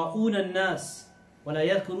 يُرَاءُونَ النَّاسِ وَلَا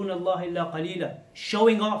يَذْكُرُونَ اللَّهَ إِلَّا قَلِيلًا.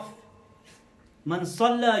 Showing off. مَنْ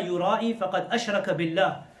صَلَّى يُرَائِي فَقَدْ أَشْرَكَ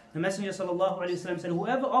بِاللَّهِ. The Messenger sallallahu alaihi wasallam said,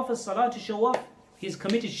 whoever offers salah to show off, he's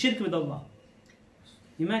committed shirk with Allah.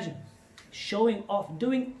 Imagine, showing off,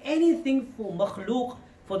 doing anything for makhluk,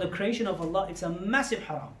 for the creation of Allah, it's a massive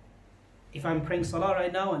haram. If I'm praying salah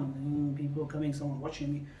right now and people are coming, someone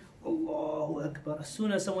watching me, Allahu Akbar. As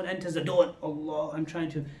soon as someone enters the door, Allah, I'm trying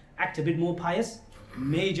to act a bit more pious,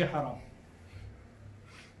 major haram.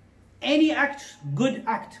 Any act, good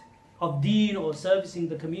act of deen or servicing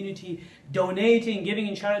the community, donating, giving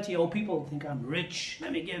in charity, or people think I'm rich,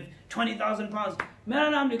 let me give 20,000 pounds.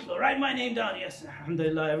 Write my name down. Yes,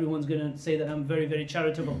 alhamdulillah, everyone's going to say that I'm very, very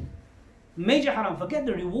charitable. Major haram, forget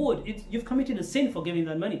the reward. You've committed a sin for giving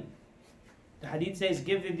that money. The hadith says,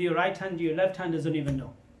 give with your right hand, your left hand doesn't even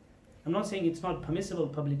know. I'm not saying it's not permissible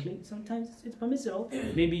publicly. Sometimes it's permissible.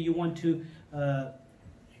 Maybe you want to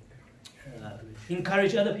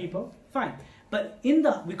encourage other people. Fine. But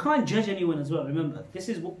we can't judge anyone as well. Remember, this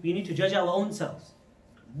is what we need to judge our own selves.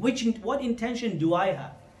 What intention do I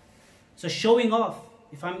have? So showing off.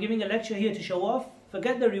 If I'm giving a lecture here to show off,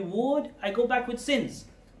 forget the reward. I go back with sins.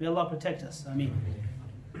 May Allah protect us. I mean,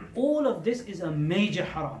 all of this is a major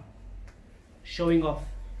haram. Showing off.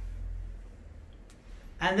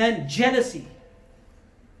 And then jealousy.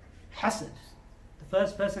 Hasad. The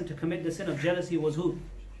first person to commit the sin of jealousy was who?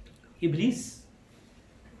 Iblis.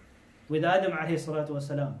 With Adam alayhi salatu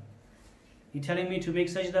wasalam. You telling me to make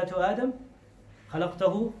sajda to Adam?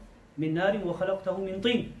 خَلَقْتَهُ مِن نَارٍ وَخَلَقْتَهُ مِن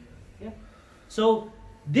طِينٍ. Yeah? So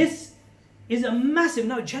this is a massive,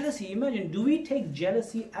 now jealousy, imagine, do we take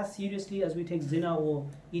jealousy as seriously as we take zina or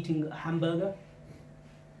eating a hamburger?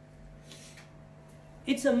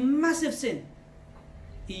 It's a massive sin.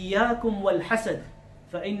 إِيَّاكُمْ وَالْحَسَدِ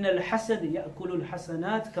فَإِنَّ الْحَسَدِ يَأْكُلُ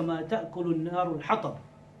الْحَسَنَاتِ كَمَا تَأْكُلُ النَّارُ الْحَطَبِ.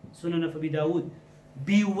 Sunan of Abi Dawood.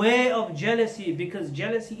 Beware of jealousy, because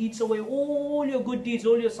jealousy eats away all your good deeds,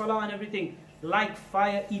 all your salah and everything, like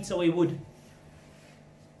fire eats away wood.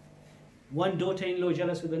 One daughter-in-law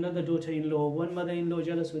jealous with another daughter-in-law, one mother-in-law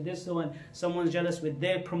jealous with this one, someone's jealous with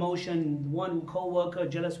their promotion, one co-worker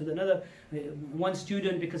jealous with another, one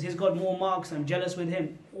student because he's got more marks, I'm jealous with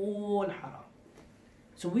him. All haram.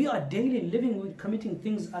 So we are daily living with committing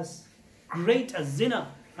things as great as zina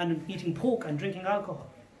and eating pork and drinking alcohol.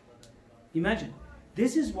 Imagine.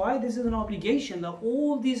 This is why this is an obligation, that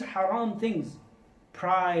all these haram things,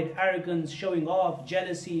 pride, arrogance, showing off,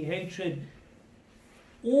 jealousy, hatred,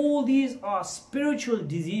 all these are spiritual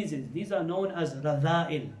diseases. These are known as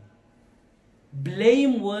radha'il,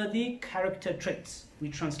 blameworthy character traits. We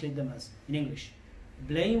translate them as in English.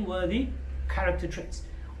 Blameworthy character traits.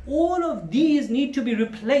 All of these need to be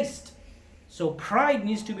replaced. So pride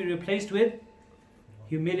needs to be replaced with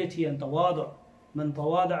humility and tawadu'. Man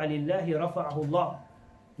tawada'a lillahi rafa'ahu Allah.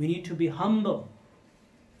 We need to be humble.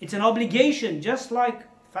 It's an obligation, just like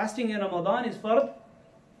fasting in Ramadan is fard,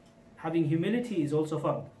 having humility is also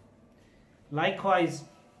fard. Likewise,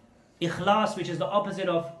 ikhlas, which is the opposite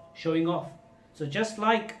of showing off. So just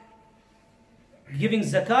like giving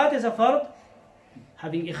zakat is a fard,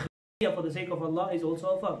 having ikhlas for the sake of Allah is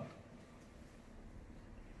also a fard.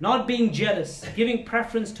 Not being jealous, giving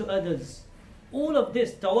preference to others. All of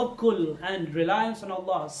this, tawakkul and reliance on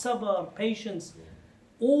Allah, sabr, patience,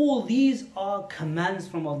 all these are commands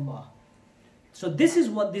from Allah. So this is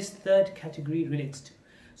what this third category relates to.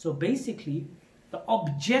 So basically, the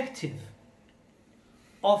objective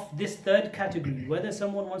of this third category, whether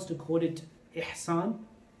someone wants to call it ihsan,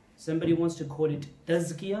 somebody wants to call it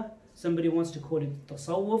tazkiyah, somebody wants to call it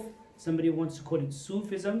tasawwuf, somebody wants to call it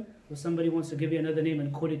Sufism, or somebody wants to give you another name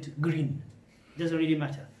and call it green. Doesn't really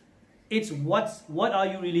matter. It's what are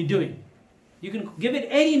you really doing? You can give it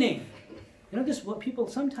any name. You know, this what people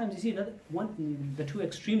sometimes, you see, the two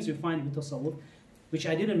extremes you find with tasawwuf, which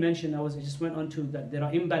I didn't mention, I just went on to that there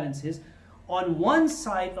are imbalances. On one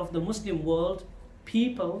side of the Muslim world,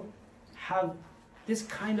 people have this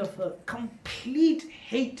kind of a complete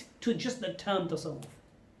hate to just the term tasawwuf.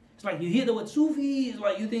 It's like you hear the word Sufi, it's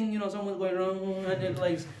like you think, you know, someone's going wrong and it's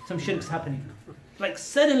like some shirk's happening. Like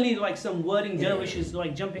suddenly, like some wording dervishes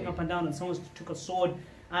like jumping up and down, and someone took a sword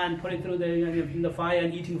and put it through in the fire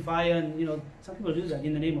and eating fire, and you know, some people do that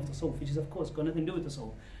in the name of tasawwuf, which is of course got nothing to do with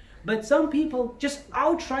tasawwuf. But some people just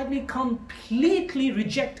outrightly, completely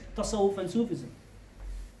reject tasawwuf and Sufism.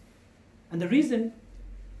 And the reason,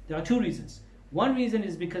 there are two reasons. One reason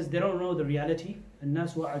is because they don't know the reality.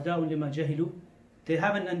 الناس وأعداء لما جهلوا. They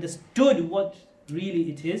haven't understood what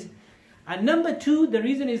really it is. And number two, the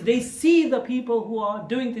reason is they see the people who are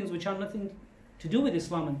doing things which have nothing to do with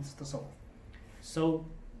Islam and Tasawwuf. So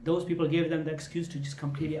those people gave them the excuse to just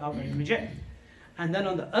completely outright reject. And then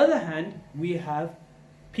on the other hand, we have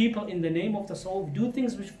people in the name of Tasawwuf do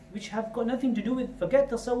things which have got nothing to do with, forget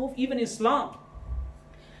Tasawwuf, even Islam.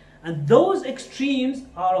 And those extremes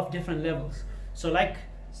are of different levels. So like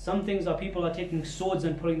some things are people are taking swords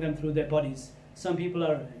and putting them through their bodies. Some people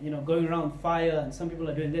are, you know, going around fire, and some people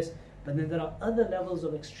are doing this. But then there are other levels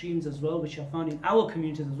of extremes as well, which are found in our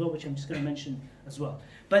communities as well, which I'm just going to mention as well.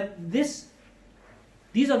 But these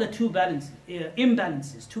are the two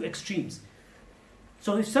imbalances, two extremes.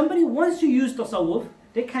 So if somebody wants to use tasawwuf,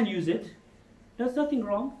 they can use it. There's nothing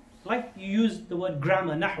wrong. Like you use the word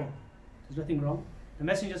grammar, nahu. There's nothing wrong. The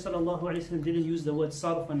Messenger ﷺ didn't use the word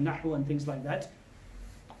sarf and nahu and things like that.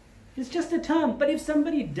 It's just a term. But if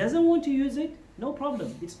somebody doesn't want to use it, no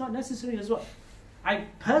problem. It's not necessary as well. I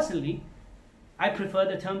personally prefer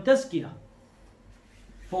the term tazkiyah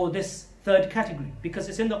for this third category, because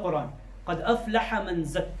it's in the Quran. قَدْ أَفْلَحَ مَنْ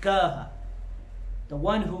زَكَّاهَا. The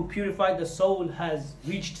one who purified the soul has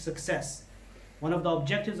reached success. One of the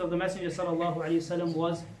objectives of the Messenger ﷺ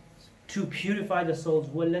was to purify the souls.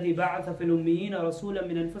 وَالَّذِي بَعَثَ فِي الْأُمِّيِّينَ رَسُولًا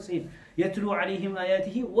مِنْ أَنفُسِهِمْ يَتْلُو عَلَيْهِمْ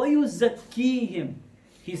آيَاتِهِ وَيُزَكِّيهِمْ.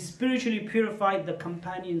 He spiritually purified the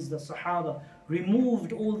companions, the Sahaba,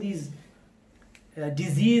 removed all these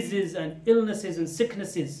diseases and illnesses and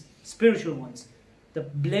sicknesses, spiritual ones. The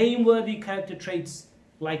blameworthy character traits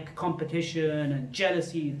like competition and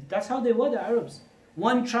jealousy, that's how they were, the Arabs.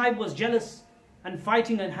 One tribe was jealous and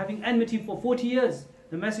fighting and having enmity for 40 years.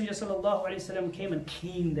 The Messenger ﷺ came and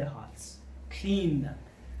cleaned their hearts, cleaned them.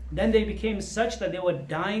 Then they became such that they were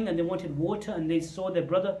dying and they wanted water, and they saw their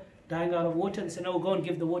brother dying out of water. They said, no, go and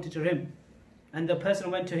give the water to him. And the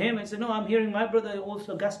person went to him and said, no, I'm hearing my brother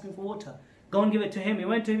also gasping for water. Go and give it to him. He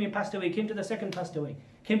went to him, he passed away. Came to the second, passed away.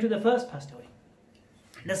 Came to the first, passed away.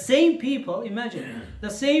 The same people, imagine, the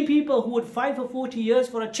same people who would fight for 40 years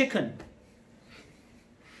for a chicken.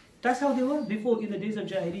 That's how they were before, in the days of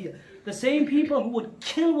Jahiliyyah. The same people who would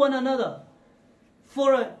kill one another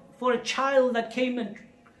for a child that came and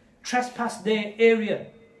trespassed their area.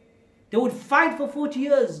 They would fight for 40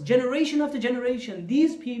 years, generation after generation.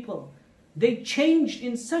 These people, they changed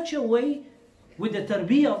in such a way with the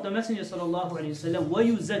tarbiyah of the Messenger ﷺ.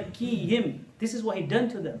 وَيُزَكِّيهِمْ. This is what he done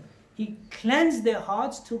to them. He cleansed their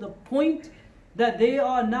hearts to the point that they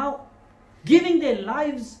are now giving their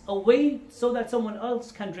lives away so that someone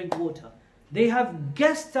else can drink water. They have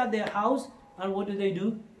guests at their house, and what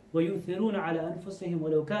do? وَيُؤْثِرُونَ عَلَى أَنفُسِهِمْ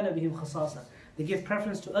وَلَوْ كَانَ بِهِمْ خَصَاصَةٌ. They give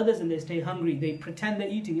preference to others and they stay hungry. They pretend they're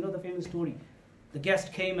eating. You know the famous story. The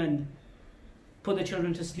guest came and put the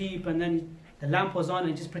children to sleep, and then the lamp was on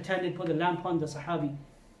and just pretended put the lamp on, the Sahabi.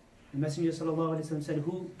 The Messenger ﷺ said,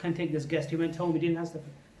 who can take this guest? He went home, he didn't ask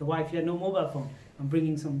the wife, he had no mobile phone. I'm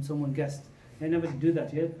bringing someone guest. I never do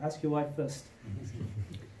that, yeah? Ask your wife first.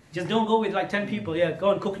 Just don't go with like 10 people, yeah,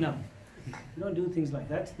 go and cook now. You don't do things like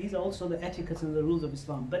that. These are also the etiquettes and the rules of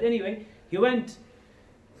Islam. But anyway, he went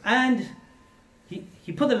and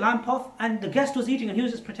he put the lamp off, and the guest was eating and he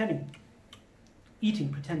was just pretending. Eating,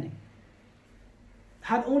 pretending.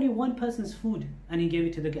 Had only one person's food and he gave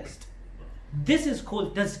it to the guest. This is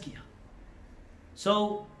called tazkiyah.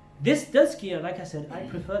 So this tazkiyah, like I said, I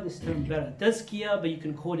prefer this term better. Tazkiyah, but you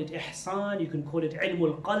can call it ihsan, you can call it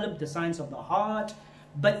ilmul qalb, the science of the heart.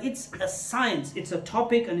 But it's a science, it's a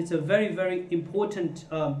topic, and it's a very, very important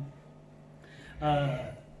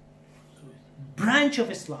branch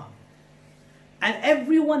of Islam. And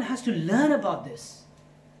everyone has to learn about this.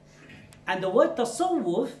 And the word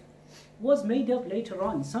tasawwuf was made up later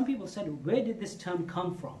on. Some people said, where did this term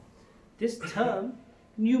come from? This term,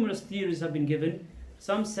 numerous theories have been given.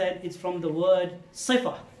 Some said it's from the word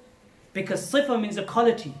sifa, because sifa means a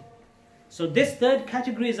quality. So this third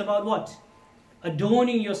category is about what?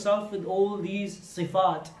 Adorning yourself with all these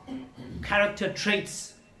sifat, character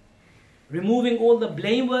traits. Removing all the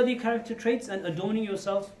blameworthy character traits and adorning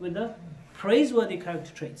yourself with the praiseworthy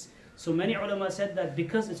character traits. So many ulama said that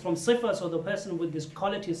because it's from sifa, so the person with this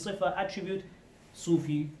quality, sifa, attribute,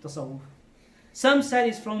 Sufi, tasawwuf. Some said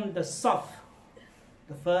it's from the saf,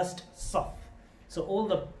 the first saf. So all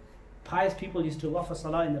the pious people used to offer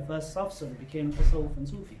salah in the first saf, so it became tasawwuf and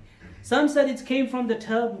Sufi. Some said it came from the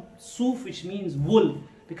term suf, which means wool,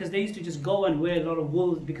 because they used to just go and wear a lot of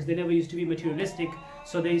wool because they never used to be materialistic.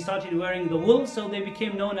 So they started wearing the wool, so they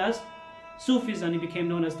became known as Sufis and it became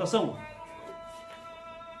known as Tasawwuf.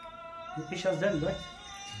 Isha's done, right?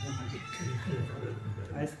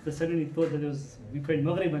 I suddenly thought that we prayed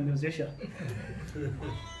Maghrib and there was Isha.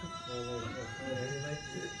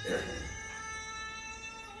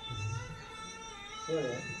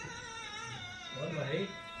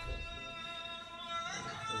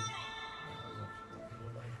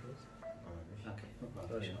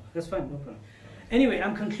 That's fine, no problem. Anyway,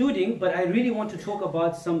 I'm concluding, but I really want to talk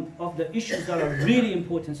about some of the issues that are really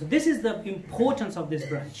important. So this is the importance of this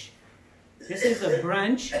branch. This is a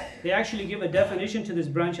branch. They actually give a definition to this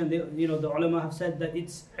branch, and the ulama have said that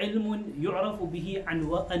it's علم يعرف به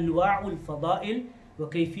أنواع الفضائل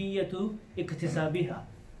وكيفية اكتسابها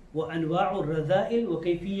وأنواع الرذائل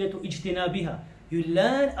وكيفية اجتنابها. You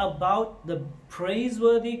learn about the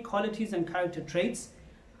praiseworthy qualities and character traits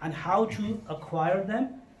and how to acquire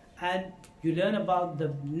them, and you learn about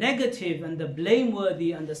the negative and the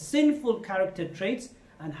blameworthy and the sinful character traits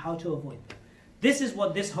and how to avoid them. This is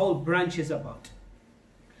what this whole branch is about.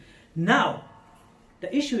 Now,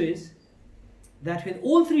 the issue is that with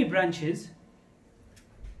all three branches,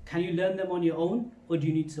 can you learn them on your own, or do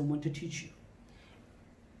you need someone to teach you?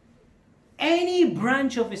 Any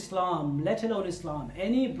branch of Islam, let alone Islam,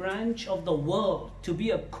 any branch of the world, to be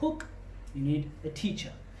a cook, you need a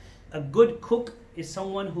teacher. A good cook is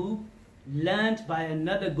someone who learned by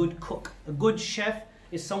another good cook. A good chef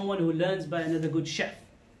is someone who learns by another good chef.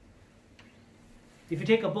 If you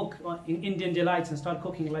take a book in Indian delights and start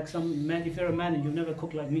cooking like some man, if you're a man and you've never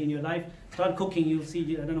cooked like me in your life, start cooking, you'll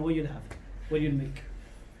see, I don't know what you'll have, what you'll make.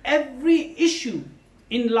 Every issue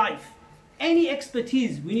in life, any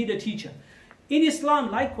expertise, we need a teacher. In Islam,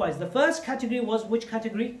 likewise, the first category was which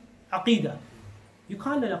category? Aqidah. You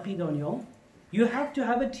can't learn Aqidah on your own. You have to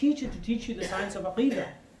have a teacher to teach you the science of Aqidah.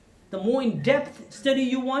 The more in-depth study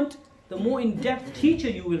you want, the more in-depth teacher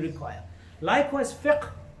you will require. Likewise, fiqh.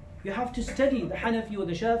 You have to study the Hanafi or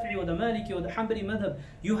the Shafi'i or the Maliki or the Hanbali madhab.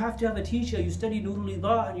 You have to have a teacher. You study Nurul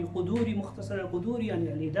Idah and Quduri, Mukhtasar al-Quduri and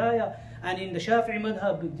al-Hidayah, and in the Shafi'i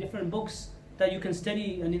madhab, different books that you can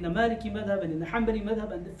study, and in the Maliki madhab and in the Hanbali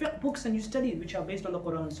madhab, and the fiqh books, and you study which are based on the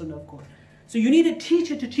Quran and Sunnah, of course. So you need a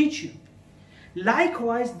teacher to teach you.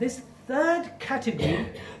 Likewise, this third category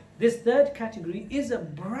is a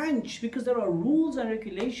branch, because there are rules and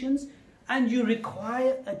regulations, and you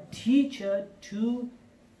require a teacher to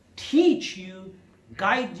teach you,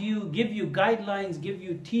 guide you, give you guidelines, give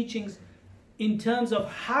you teachings in terms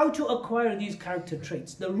of how to acquire these character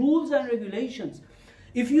traits, the rules and regulations.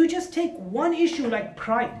 If you just take one issue like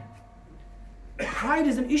pride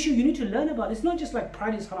is an issue you need to learn about. It's not just like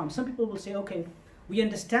pride is haram. Some people will say, okay, we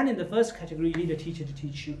understand in the first category you need a teacher to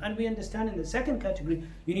teach you, and we understand in the second category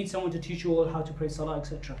you need someone to teach you all how to pray salah,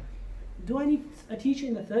 etc. Do I need a teacher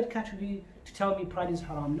in the third category to tell me pride is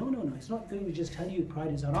haram? No. It's not going to just tell you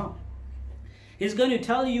pride is haram. He's going to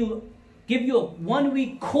tell you, give you a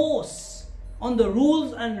 1-week course on the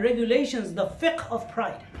rules and regulations, the fiqh of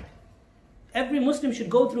pride. Every Muslim should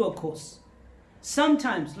go through a course.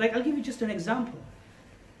 Sometimes, like I'll give you just an example.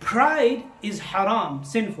 Pride is haram,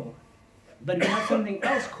 sinful. But we have something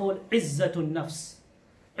else called izzatun nafs.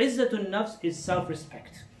 Izzatun nafs is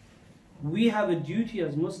self-respect. We have a duty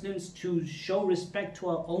as Muslims to show respect to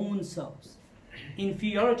our own selves.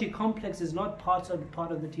 Inferiority complex is not part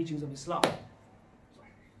of the teachings of Islam.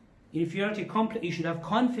 Inferiority complex, you should have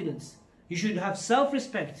confidence. You should have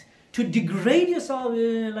self-respect. To degrade yourself,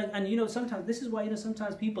 sometimes, this is why,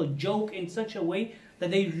 sometimes people joke in such a way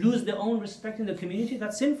that they lose their own respect in the community.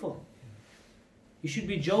 That's sinful. You should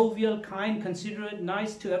be jovial, kind, considerate,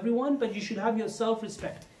 nice to everyone, but you should have your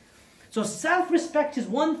self-respect. So self-respect is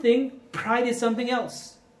one thing, pride is something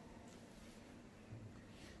else.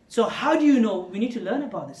 So how do you know? We need to learn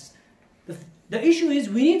about this. The issue is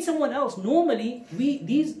we need someone else. Normally,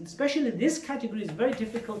 especially this category, is very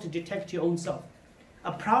difficult to detect your own self.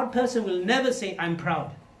 A proud person will never say, I'm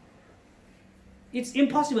proud. It's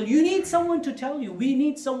impossible. You need someone to tell you, we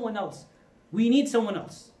need someone else. We need someone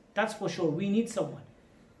else. That's for sure. We need someone.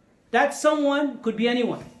 That someone could be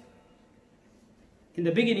anyone. In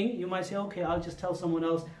the beginning, you might say, okay, I'll just tell someone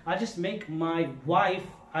else. I'll just make my wife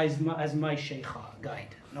as my Shaykh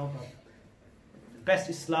guide. No problem.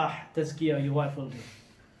 Best islah, tazkiyah your wife will do.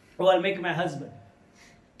 Or I'll make my husband.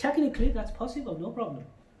 Technically, that's possible, no problem.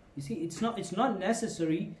 You see, it's not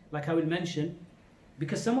necessary, like I will mention,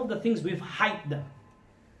 because some of the things we've hyped them.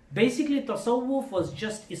 Basically, Tasawwuf was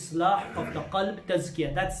just islah of the qalb,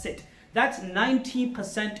 tazkiyah. That's it. That's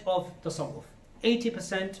 90% of Tasawwuf.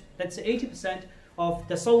 80%, let's say 80% of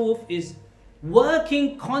Tasawwuf is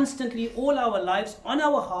working constantly all our lives on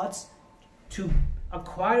our hearts to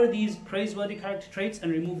acquire these praiseworthy character traits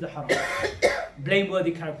and remove the haram,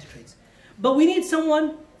 blameworthy character traits. But we need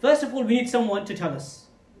someone, first of all, we need someone to tell us.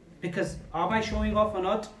 Because am I showing off or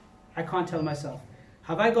not? I can't tell myself.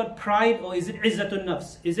 Have I got pride or is it izzatun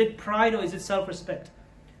nafs? Is it pride or is it self-respect?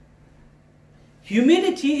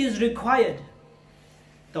 Humility is required.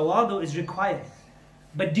 Tawadu is required.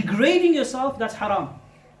 But degrading yourself, that's haram.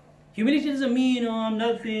 Humility doesn't mean, oh, I'm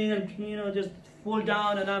nothing, and just fall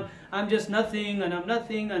down and I'm just nothing and I'm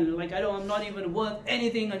nothing and like I'm not even worth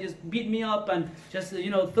anything and just beat me up and just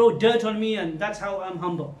throw dirt on me and that's how I'm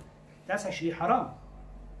humble. That's actually haram.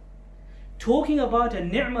 Talking about a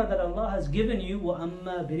ni'mah that Allah has given you,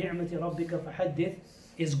 وَأَمَّا بِنِعْمَةِ رَبِّكَ فَحَدِّثْ,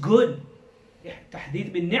 is good.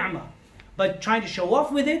 تحديث بالنعمة. But trying to show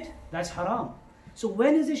off with it, that's haram. So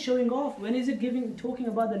when is it showing off? When is it talking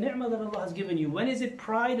about the ni'mah that Allah has given you? When is it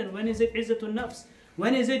pride and when is it izzatun nafs?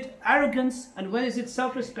 When is it arrogance and when is it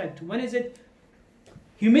self-respect? When is it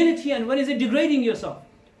humility and when is it degrading yourself?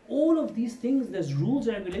 All of these things, there's rules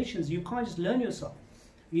and regulations. You can't just learn yourself.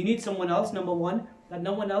 You need someone else, number one.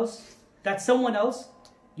 That someone else,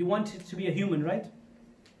 you want it to be a human, right? Do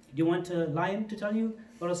you want a lion to tell you?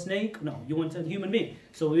 Or a snake? No, you want a human being.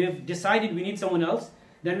 So we have decided we need someone else.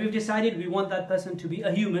 Then we've decided we want that person to be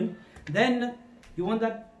a human. Then you want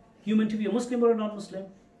that human to be a Muslim or a non-Muslim?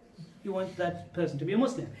 You want that person to be a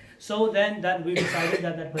Muslim. So then we decided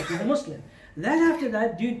that person is a Muslim. Then after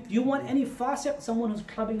that, do you want any fasiq, someone who's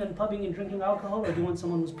clubbing and pubbing and drinking alcohol, or do you want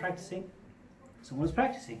someone who's practicing? Someone who's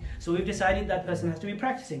practicing. So we've decided that person has to be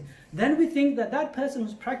practicing. Then we think that person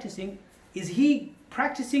who's practicing, is he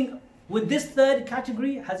practicing with this third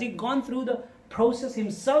category? Has he gone through the process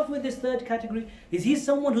himself with this third category? Is he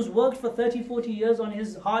someone who's worked for 30, 40 years on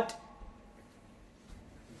his heart?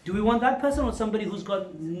 Do we want that person or somebody who's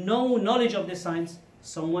got no knowledge of this science?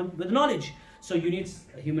 Someone with knowledge. So you need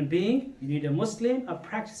a human being, you need a Muslim, a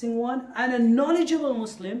practicing one, and a knowledgeable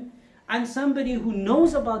Muslim, and somebody who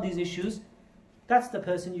knows about these issues. That's the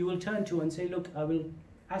person you will turn to and say, look, I will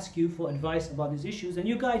ask you for advice about these issues and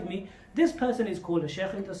you guide me. This person is called a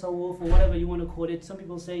Shaykh in Tasawwuf or whatever you want to call it. Some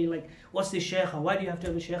people say like, what's this Shaykh? Why do you have to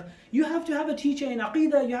have a Shaykh? You have to have a teacher in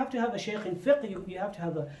Aqidah, you have to have a Shaykh in Fiqh, you have to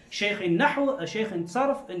have a Shaykh in Nahu, a Shaykh in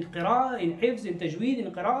Sarf, in Qira'ah, in Hifz, in Tajweed,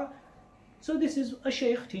 in Qira'ah. So this is a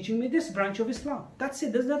Shaykh teaching me this branch of Islam. That's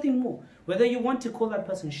it, there's nothing more. Whether you want to call that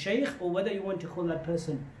person Shaykh or whether you want to call that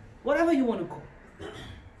person whatever you want to call.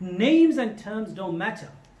 Names and terms don't matter.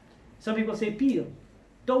 Some people say Pir.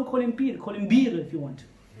 Don't call him Pir, call him Bir if you want to.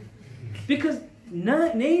 Because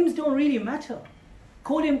names don't really matter.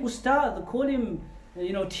 Call him Ustad, call him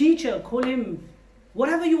teacher, call him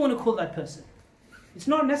whatever you want to call that person. It's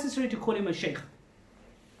not necessary to call him a Shaykh.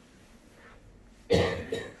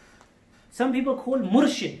 Some people call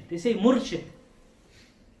Murshid, they say Murshid.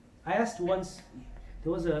 I asked once,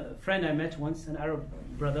 there was a friend I met once, an Arab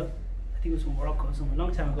brother, I think it was from Morocco or somewhere, a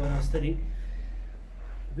long time ago when I was studying.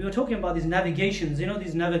 We were talking about these navigations,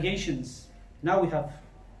 these navigations. Now we have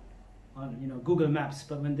on Google Maps,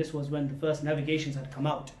 but when the first navigations had come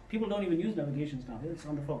out. People don't even use navigations now, it's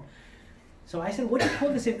on the phone. So I said, what do you call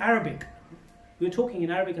this in Arabic? We were talking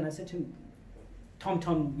in Arabic and I said to him, Tom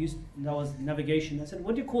that was navigation. I said,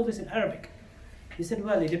 what do you call this in Arabic? He said,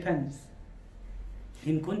 well, it depends.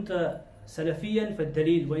 In kunta salafiyan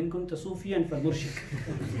fad-dalil wa in kunta sufiyan fal-murshid.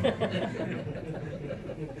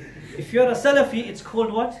 If you're a Salafi, it's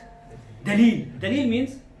called what? Dalil. Dalil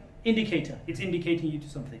means indicator. It's indicating you to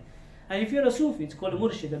something. And if you're a Sufi, it's called a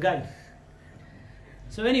murshid, a guide.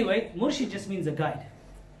 So anyway, murshid just means a guide.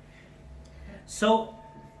 So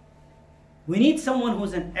we need someone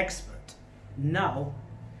who's an expert. Now,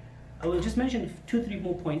 I will just mention 2-3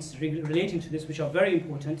 more points relating to this, which are very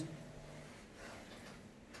important.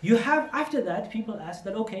 You have, after that, people ask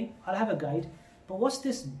that, okay, I'll have a guide, but what's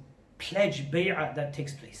this pledge, bay'ah, that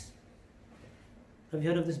takes place. Have you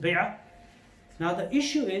heard of this bay'ah? Now the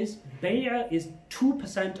issue is, bay'ah is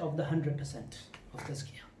 2% of the 100% of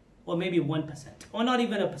tazkiyah, or maybe 1%, or not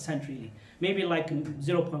even a percent really, maybe like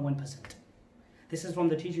 0.1%. This is from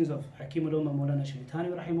the teachings of Hakim al-Ummah Mawlana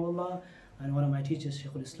Shalitani rahimahullah, and one of my teachers,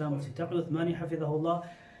 Shaykh al-Islam Mufti Muhammad ibn Adam hafidhahullah.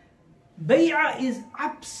 Bay'ah is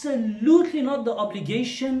absolutely not the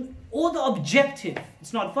obligation or the objective.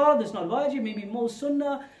 It's not fard, it's not wajib, maybe more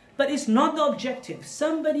sunnah, but it's not the objective.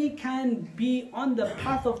 Somebody can be on the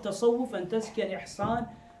path of tasawwuf and tazkiyah and ihsan,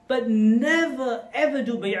 but never ever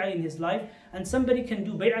do bay'ah in his life. And somebody can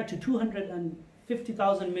do bay'ah to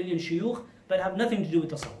 250,000 million shuyukh, but have nothing to do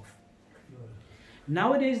with tasawwuf.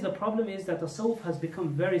 Nowadays the problem is that tasawwuf has become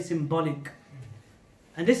very symbolic.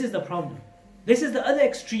 And this is the problem. This is the other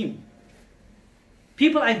extreme.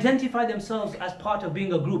 People identify themselves as part of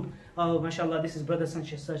being a group. Oh, mashallah, this is brother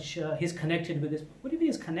such and such, he's connected with this. What do you mean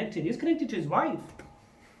he's connected? He's connected to his wife.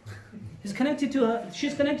 He's connected to her,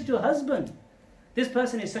 she's connected to her husband. This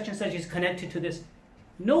person is such and such, he's connected to this.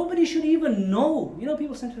 Nobody should even know. You know,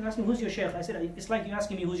 people sometimes ask me, who's your shaykh? I said, it's like you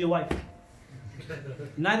asking me, who's your wife?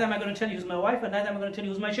 Neither am I going to tell you who's my wife, and neither am I going to tell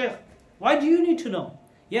you who's my shaykh. Why do you need to know?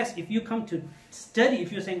 Yes, if you come to study,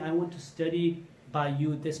 if you're saying, I want to study by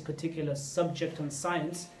you this particular subject on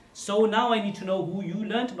science, so now I need to know who you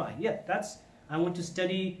learnt by. Yeah, that's, I want to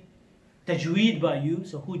study tajweed by you,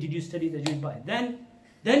 so who did you study tajweed by?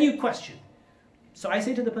 Then you question. So I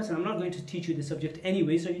say to the person, I'm not going to teach you this subject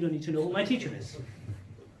anyway, so you don't need to know who my teacher is.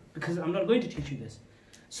 Because I'm not going to teach you this.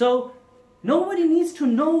 So nobody needs to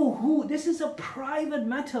know who. This is a private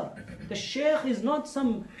matter. The shaykh is not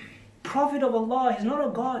some prophet of Allah. He's not a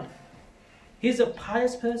god. He's a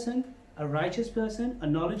pious person, a righteous person, a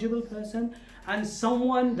knowledgeable person, and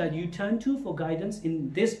someone that you turn to for guidance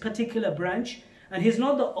in this particular branch. And he's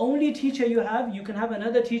not the only teacher you have. You can have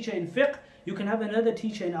another teacher in fiqh, you can have another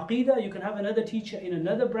teacher in aqidah, you can have another teacher in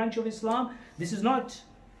another branch of Islam. This is not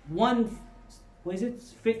one,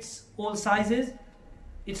 fits all sizes.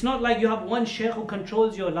 It's not like you have one shaykh who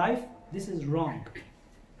controls your life. This is wrong.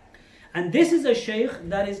 And this is a shaykh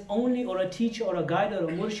that is only, or a teacher, or a guide, or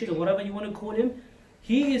a murshid, or whatever you want to call him.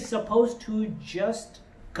 He is supposed to just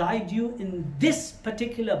guide you in this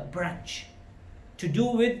particular branch, to do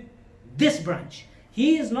with this branch.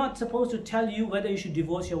 He is not supposed to tell you whether you should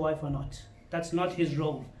divorce your wife or not. That's not his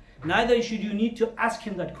role. Neither should you need to ask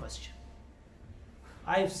him that question.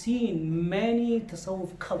 I've seen many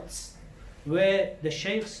tasawwuf cults where the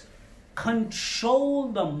shaykhs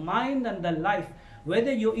control the mind and the life.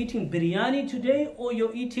 Whether you're eating biryani today or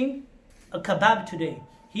you're eating a kebab today,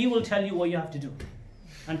 he will tell you what you have to do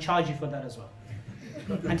and charge you for that as well,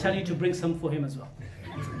 and tell you to bring some for him as well.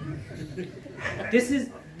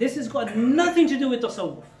 This has got nothing to do with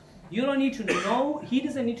tasawwuf. You don't need to know, he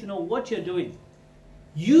doesn't need to know what you're doing.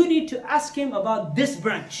 You need to ask him about this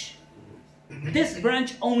branch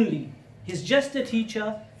only. He's just a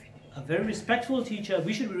teacher, a very respectful teacher.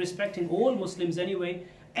 We should be respecting all Muslims anyway.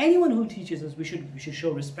 Anyone who teaches us, we should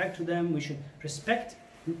show respect to them. We should respect.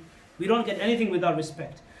 We don't get anything without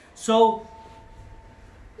respect. So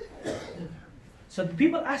the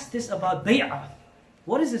people ask this about bay'ah.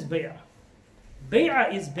 What is this bay'ah?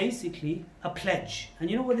 Bay'ah is basically a pledge. And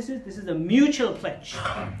you know what this is? This is a mutual pledge.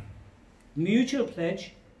 Mutual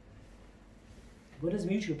pledge. What does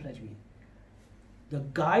mutual pledge mean? The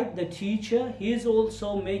guide, the teacher, he is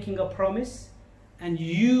also making a promise, and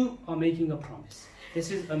you are making a promise.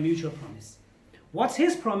 This is a mutual promise. What's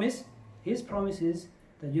his promise? His promise is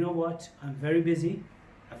that, you know what, I'm very busy.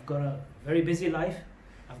 I've got a very busy life.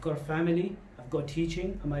 I've got a family. I've got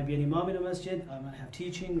teaching. I might be an imam in a masjid. I might have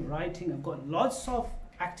teaching, writing. I've got lots of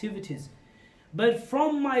activities. But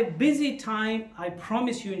from my busy time, I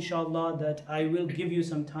promise you, inshallah, that I will give you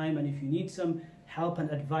some time. And if you need some help and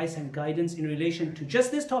advice and guidance in relation to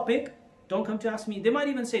just this topic, don't come to ask me. They might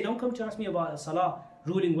even say, don't come to ask me about a salah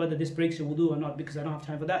ruling, whether this breaks your wudu or not, because I don't have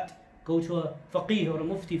time for that. Go to a faqih or a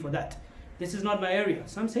mufti for that. This is not my area.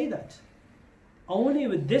 Some say that. Only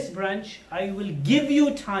with this branch, I will give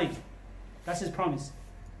you time. That's his promise.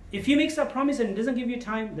 If he makes that promise and doesn't give you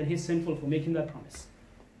time, then he's sinful for making that promise.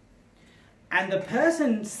 And the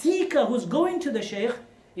person, seeker, who's going to the shaykh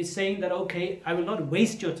is saying that, okay, I will not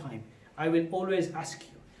waste your time. I will always ask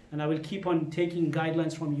you. And I will keep on taking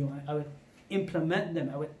guidelines from you. I will implement them.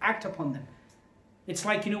 I will act upon them. It's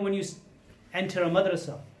like, you know, when you enter a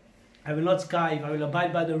madrasa, I will not skive. I will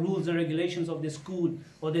abide by the rules and regulations of this school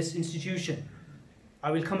or this institution.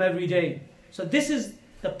 I will come every day. So this is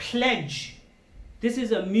the pledge. This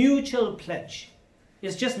is a mutual pledge.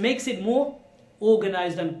 It just makes it more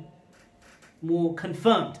organized and more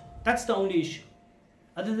confirmed. That's the only issue.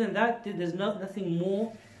 Other than that, there's nothing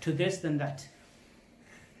more to this than that.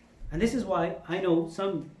 And this is why I know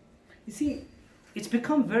some, you see, it's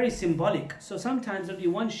become very symbolic. So sometimes there'll be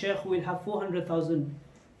one Shaykh who will have 400,000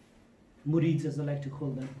 murids, as I like to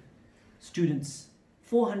call them, students.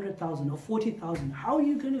 400,000 or 40,000. How are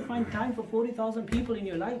you going to find time for 40,000 people in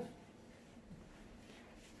your life?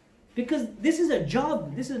 Because this is a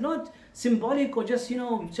job. This is not symbolic or just,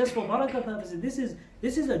 just for barakah purposes.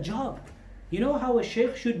 This is a job. You know how a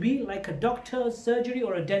Shaykh should be? Like a doctor, surgery,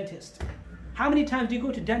 or a dentist. How many times do you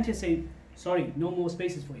go to dentist and say, sorry, no more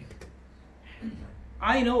spaces for you?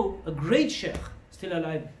 I know a great Shaykh, still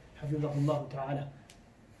alive, hafidhahullah ta'ala,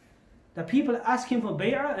 that people ask him for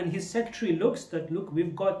bay'ah and his secretary looks that, look,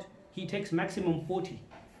 he takes maximum 40.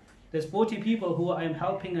 There's 40 people who I am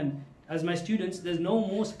helping, and as my students, there's no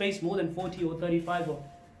more space more than 40 or 35, or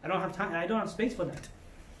I don't have time, I don't have space for that.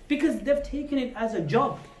 Because they've taken it as a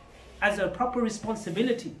job, as a proper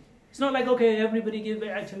responsibility. It's not like, okay, everybody give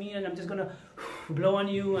bay'ah to me and I'm just going to blow on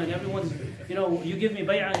you and everyone's, you give me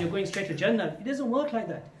bay'ah and you're going straight to Jannah. It doesn't work like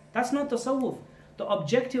that. That's not Tasawwuf. The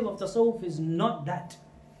objective of Tasawwuf is not that.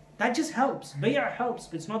 That just helps. Bay'ah helps,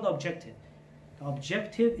 but it's not the objective. The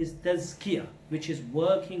objective is tazkiyah, which is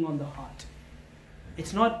working on the heart.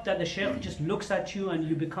 It's not that the Shaykh just looks at you and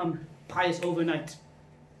you become pious overnight.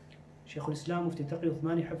 Shaykh al-Islam Mufti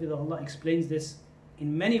Muhammad ibn Adam explains this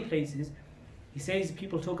in many places. He says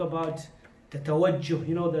people talk about the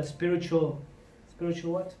tawajjuh, the spiritual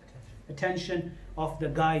what? Attention of the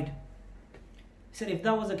guide. He said if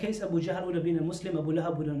that was the case, Abu Jahl would have been a Muslim, Abu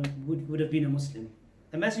Lahab would have been a Muslim.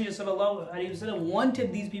 The Messenger ﷺ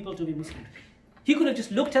wanted these people to be Muslim. He could have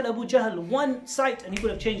just looked at Abu Jahl one sight and he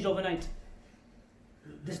could have changed overnight.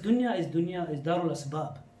 This dunya is darul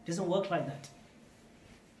asbab. It doesn't work like that.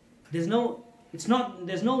 There's no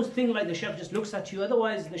thing like the Shaykh just looks at you,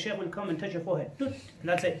 otherwise the Shaykh will come and touch your forehead. And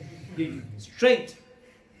that's it. Straight.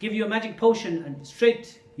 Give you a magic potion and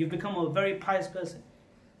straight you've become a very pious person.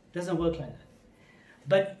 It doesn't work like that.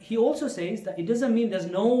 But he also says that it doesn't mean there's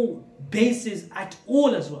no basis at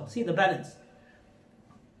all as well. See the balance.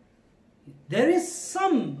 There is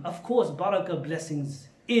some, of course, barakah blessings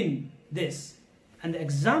in this. And the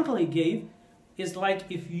example he gave is like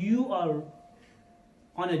if you are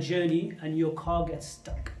on a journey and your car gets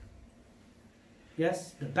stuck.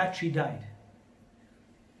 Yes, the battery died.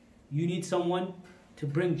 You need someone to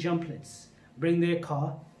bring jumplets, bring their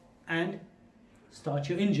car and start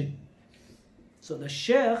your engine. So the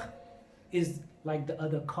Shaykh is like the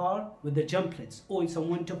other car with the jumplets, or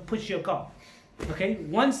someone to push your car. Okay,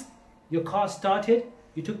 once your car started,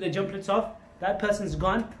 you took the jumplets off, that person's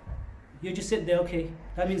gone, you just sit there, okay,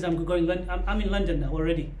 that means I'm in London now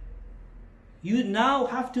already. You now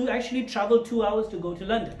have to actually travel 2 hours to go to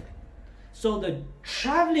London. So the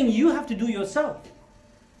traveling you have to do yourself.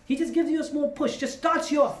 He just gives you a small push, just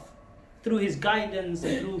starts you off through his guidance,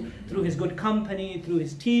 and through his good company, through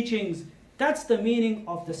his teachings. That's the meaning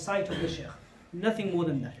of the sight of the Shaykh. Nothing more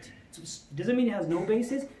than that. It doesn't mean it has no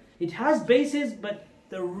basis. It has basis, but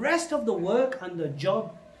the rest of the work and the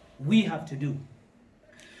job we have to do.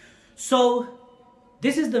 So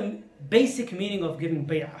this is the basic meaning of giving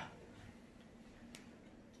bay'ah.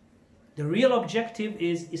 The real objective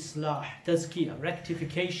is islah, tazkiyah,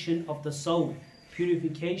 rectification of the soul,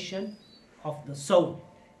 purification of the soul.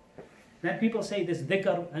 Then people say this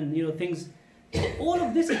dhikr and things. All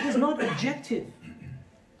of this is not objective.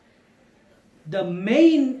 The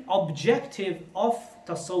main objective of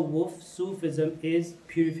Tasawwuf, Sufism, is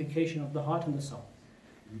purification of the heart and the soul.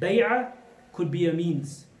 Bay'ah could be a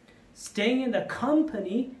means. Staying in the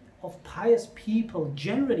company of pious people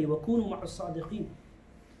generally, وَكُونُوا مَعَ الصَّادِقِينَ,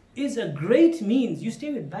 is a great means. You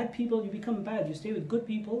stay with bad people, you become bad. You stay with good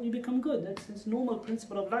people, you become good. That's normal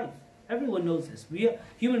principle of life. Everyone knows this. We are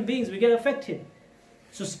human beings, we get affected.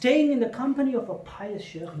 So staying in the company of a pious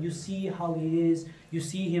Shaykh, you see how he is, you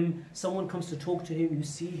see him, someone comes to talk to him, you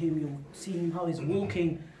see him how he's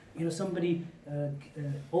walking, somebody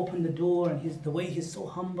opened the door and the way he's so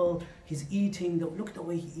humble, he's eating, look at the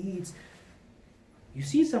way he eats. You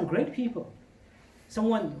see some great people.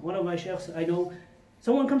 One of my Shaykhs I know,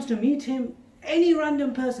 someone comes to meet him, any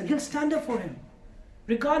random person, he'll stand up for him.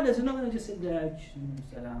 Regardless, you're not going to just sit there,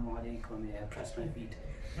 Assalamu alaikum, press my feet.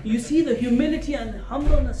 You see the humility and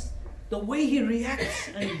humbleness, the way he reacts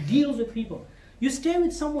and deals with people. You stay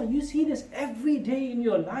with someone, you see this every day in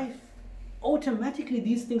your life, automatically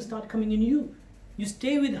these things start coming in you. You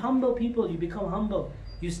stay with humble people, you become humble.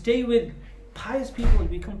 You stay with pious people, you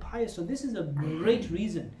become pious. So this is a great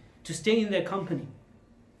reason to stay in their company.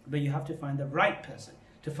 But you have to find the right person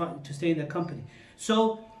to stay in their company.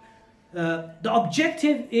 So the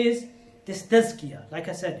objective is this tazkiyah, like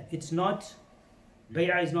I said, it's not,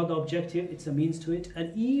 bay'ah is not the objective, it's a means to it.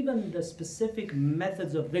 And even the specific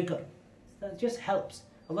methods of dhikr, that just helps.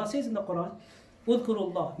 Allah says in the Quran,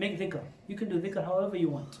 udhkurullah, make dhikr. You can do dhikr however you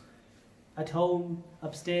want. At home,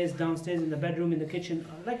 upstairs, downstairs, in the bedroom, in the kitchen,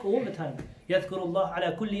 like all the time. Yadhkurullah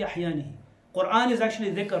ala kulli ahyanihi. Quran is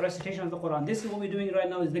actually dhikr, recitation of the Quran. This is what we're doing right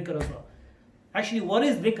now, is dhikr as well. Actually, what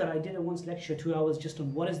is dhikr? I did a once lecture, 2 hours, just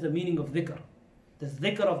on what is the meaning of dhikr. There's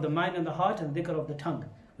dhikr of the mind and the heart, and dhikr of the tongue.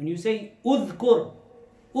 When you say udhkur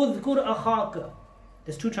akhaka,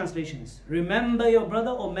 there's 2 translations. Remember your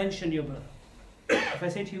brother or mention your brother. If I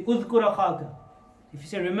say to you, udhkur akhaka, if you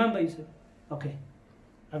say remember, you say, okay,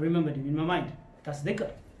 I remembered him in my mind. That's dhikr.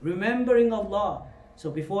 Remembering Allah. So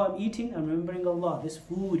before I'm eating, I'm remembering Allah. This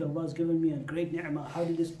food, Allah has given me a great ni'mah. How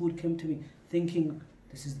did this food come to me? Thinking,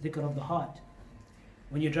 this is dhikr of the heart.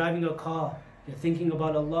 When you're driving a car, you're thinking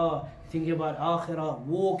about Allah, thinking about akhirah,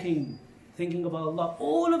 walking, thinking about Allah.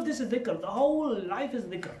 All of this is dhikr. The whole life is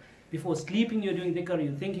dhikr. Before sleeping, you're doing dhikr.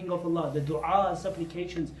 You're thinking of Allah. The dua,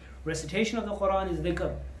 supplications, recitation of the Quran is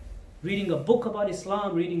dhikr. Reading a book about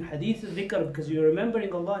Islam, reading hadith is dhikr, because you're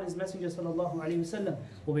remembering Allah and His Messenger sallallahu alaihi wasallam.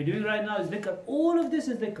 What we're doing right now is dhikr. All of this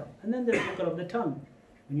is dhikr. And then there's dhikr of the tongue.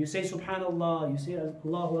 When you say subhanallah, you say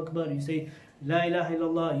Allahu Akbar, you say La ilaha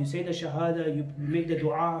illallah, you say the shahada, you make the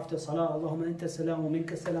dua after salah, Allahumma anta salam wa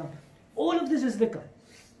minka salam. All of this is dhikr.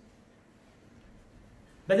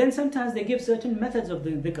 But then sometimes they give certain methods of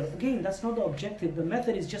doing dhikr. Again, that's not the objective. The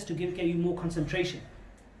method is just to get you more concentration.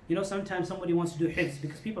 You know, sometimes somebody wants to do hifz,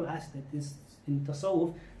 because people ask that this in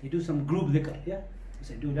Tasawwuf, they do some group dhikr, yeah? They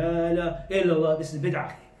say, do la ilaha illallah, this is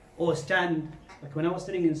bid'ah. Or stand, like when I was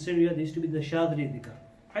studying in Syria, there used to be the Shadri dhikr.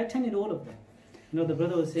 I attended all of them. You know, the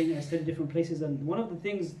brother was saying I studied different places, and one of the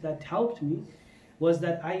things that helped me was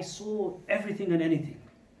that I saw everything and anything.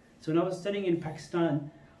 So when I was studying in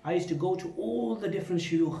Pakistan, I used to go to all the different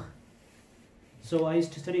shuyukh. So I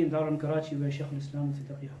used to study in Dar Karachi, where Shaykh al-Islam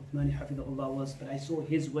Taqi Usmani hafidhahullah was, but I saw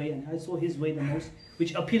his way, and I saw his way the most,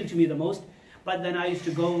 which appealed to me the most. But then I used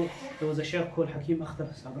to go, there was a Shaykh called Hakim Akhtar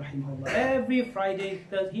Sahab rahimahullah. Every Friday,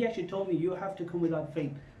 he actually told me, you have to come without fail,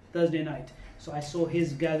 Thursday night. So I saw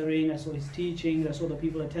his gathering, I saw his teaching, I saw the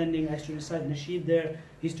people attending. I used to recite Nasheed there.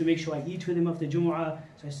 He used to make sure I eat with him after Jumu'ah,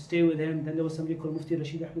 so I used to stay with him. Then there was somebody called Mufti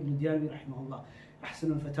Muhammad ibn Adam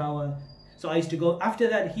Ahsan al-Fatawa. So I used to go, after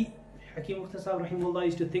that, Hakim Mukhtasar rahimahullah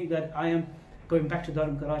used to think that I am going back to Dar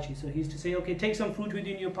Karachi. So he used to say, okay, take some fruit with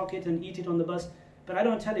you in your pocket and eat it on the bus. But I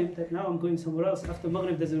don't tell him that now I'm going somewhere else. After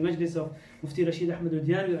Maghrib, there's a majlis of Mufti Rashid Ahmad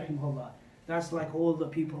rahimahullah. That's like all the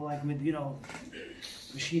people like with, you know,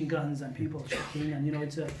 machine guns and people shooting, and you know,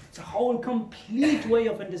 it's a whole complete way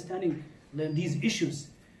of understanding these issues.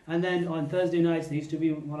 And then on Thursday nights, there used to be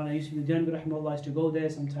Maulana Yusuf rahimahullah used to go there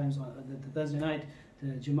sometimes on the Thursday night,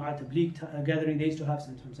 the Jum'at Tabligh gathering they used to have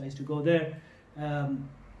sometimes. I used to go there.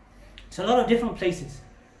 So a lot of different places.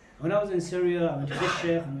 When I was in Syria, I went to this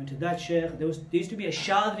Shaykh, I went to that Shaykh. There used to be a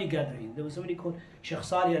Shadri gathering. There was somebody called Shaykh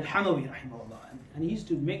Salih al-Hamawi rahimahullah, and he used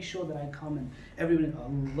to make sure that I come, and everyone,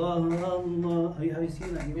 Allah, Allah, have you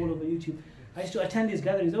seen that all over YouTube? I used to attend these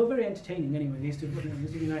gatherings. They were very entertaining anyway. They used to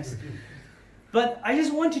be nice. But I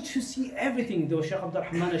just wanted to see everything. There was Shaykh Abdul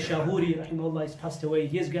Rahman al-Shahuri rahimahullah, he's passed away.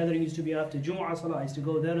 His gathering used to be after Jumu'ah Salah. I used to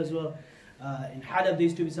go there as well. In Halab there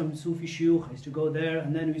used to be some Sufi shuyukh. I used to go there,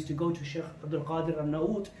 and then we used to go to Shaykh Abdul Qadir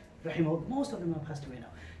al-Naut rahimahullah. Most of them have passed away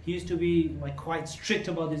now. He used to be like quite strict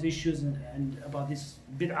about these issues and about this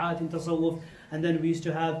bid'at in Tasawwuf. And then we used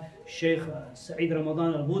to have Shaykh Sa'id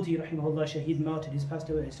Ramadan al-Ghuti rahimahullah, Shaheed Mauted. He's passed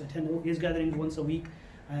away. I used to attend his gatherings once a week,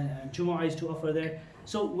 and Jumu'ah I used to offer there.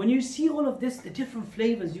 So when you see all of this, the different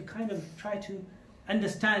flavors, you kind of try to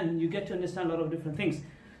understand, you get to understand a lot of different things.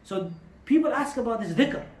 So people ask about this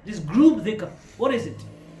dhikr, this group dhikr. What is it?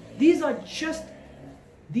 These are just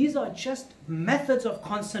methods of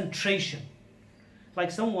concentration. Like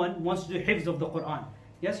someone wants to do hifz of the Quran.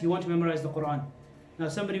 Yes, you want to memorize the Quran. Now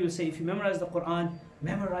somebody will say, if you memorize the Quran,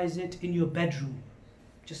 memorize it in your bedroom.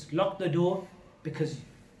 Just lock the door, because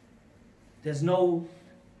there's no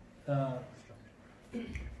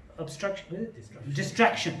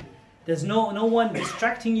distraction. There's no one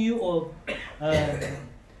distracting you, or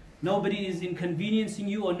nobody is inconveniencing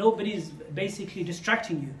you, or nobody is basically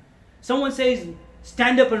distracting you. Someone says,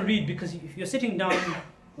 stand up and read, because if you're sitting down,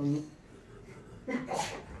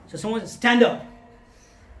 so someone says, stand up.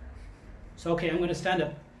 So okay, I'm going to stand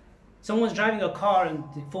up. Someone's driving a car and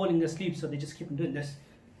they're falling asleep, so they just keep on doing this.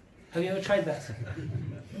 Have you ever tried that?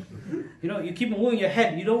 You know, you keep moving your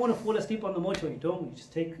head. You don't want to fall asleep on the motorway. Don't. You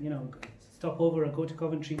just take, stop over or go to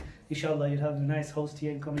Coventry. Inshallah, you'll have a nice host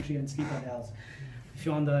here in Coventry and sleep at the house. If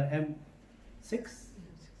you're on the M6,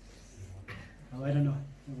 Oh, I don't know,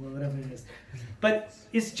 whatever it is. But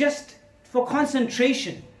it's just for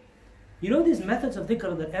concentration. You know these methods of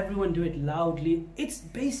dhikr that everyone do it loudly? It's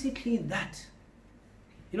basically that.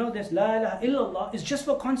 You know, there's la ilaha illallah, it's just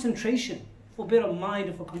for concentration, for a bit of mind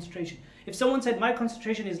or for concentration. If someone said, my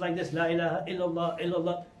concentration is like this, la ilaha illallah,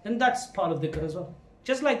 illallah, then that's part of dhikr as well.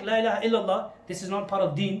 Just like la ilaha illallah, this is not part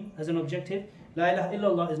of deen as an objective. La ilaha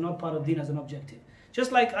illallah is not part of deen as an objective.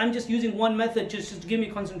 Just like I'm just using one method just to give me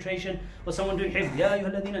concentration, or someone doing hifz, ya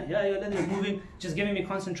ayyuhalladhina, moving, just giving me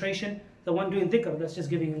concentration. The one doing dhikr, that's just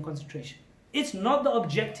giving him concentration. It's not the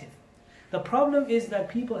objective. The problem is that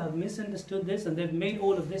people have misunderstood this and they've made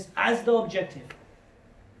all of this as the objective.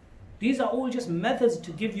 These are all just methods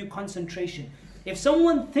to give you concentration. If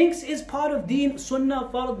someone thinks it's part of deen, sunnah,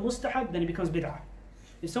 fard, mustahab, then it becomes bid'ah.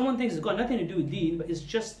 If someone thinks it's got nothing to do with deen, but it's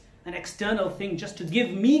just an external thing just to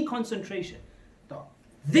give me concentration.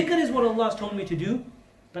 The dhikr is what Allah has told me to do,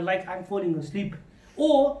 but like I'm falling asleep.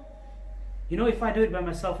 Or, you know, if I do it by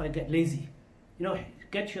myself, I get lazy. You know,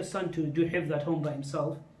 get your son to do hifz at home by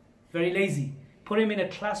himself. Very lazy. Put him in a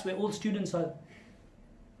class where all students are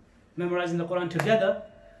memorizing the Quran together.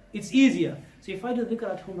 It's easier. So if I do dhikr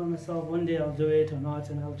at home by myself, one day I'll do it or not,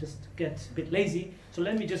 and I'll just get a bit lazy. So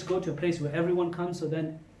let me just go to a place where everyone comes, so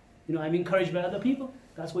then, you know, I'm encouraged by other people.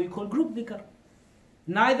 That's what you call group dhikr.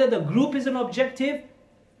 Neither the group is an objective,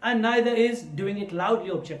 and neither is doing it loudly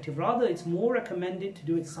objective. Rather, it's more recommended to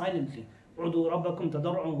do it silently. And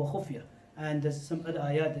there's some other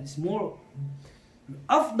ayat that is more.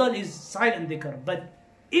 Afdal is silent dhikr. But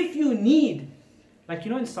if you need, like, you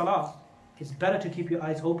know, in salah, it's better to keep your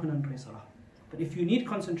eyes open and pray salah. But if you need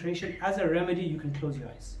concentration, as a remedy, you can close your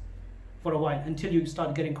eyes for a while until you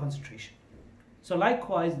start getting concentration. So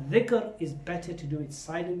likewise, dhikr is better to do it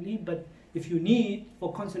silently, but if you need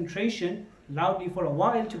for concentration, loudly for a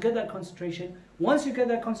while to get that concentration, once you get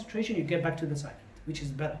that concentration, you get back to the silent, which is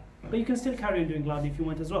better. But you can still carry on doing loudly if you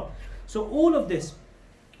want as well. So all of this,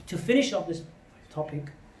 to finish up this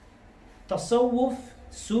topic, Tasawwuf,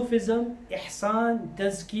 Sufism, Ihsan,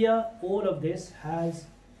 Tazkiyah, all of this has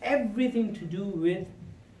everything to do with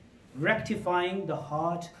rectifying the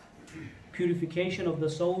heart, purification of the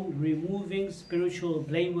soul, removing spiritual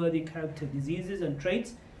blameworthy character diseases and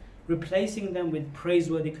traits, replacing them with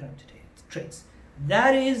praiseworthy character traits.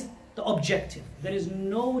 That is the objective. There is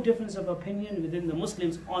no difference of opinion within the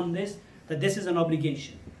Muslims on this, that this is an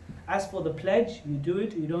obligation. As for the pledge, you do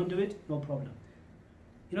it, you don't do it, no problem.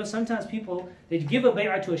 You know, sometimes people, they give a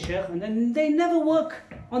bay'ah to a shaykh and then they never work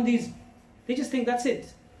on these. They just think that's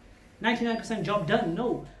it. 99% job done.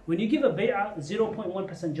 No. When you give a bay'ah,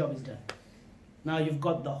 0.1% job is done. Now you've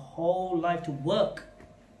got the whole life to work.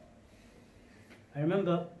 I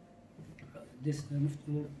remember this,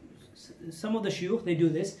 some of the shuyukh, they do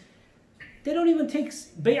this. They don't even take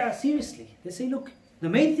bay'ah seriously. They say, look, the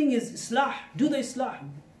main thing is islah. Do the islah.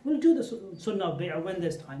 We'll do the sunnah of bay'ah when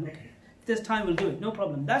there's time. Okay. If there's time, we'll do it. No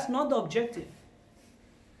problem. That's not the objective.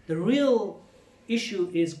 The real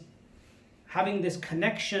issue is having this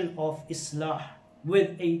connection of islah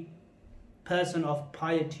with a person of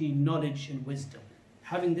piety, knowledge and wisdom.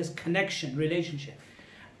 Having this connection, relationship.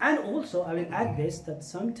 And also, I will add this, that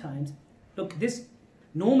sometimes, look, this,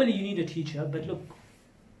 normally you need a teacher, but look,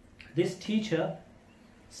 this teacher,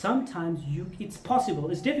 sometimes it's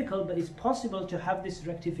possible, it's difficult, but it's possible to have this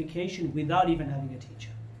rectification without even having a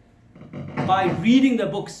teacher. By reading the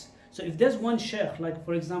books. So if there's one shaykh, like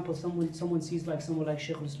for example, someone sees like someone like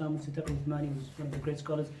Shaykh al-Islam, Mufti Muhammad, who's one of the great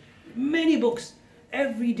scholars, many books.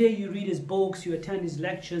 Every day you read his books, you attend his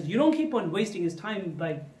lectures. You don't keep on wasting his time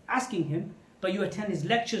by asking him, but you attend his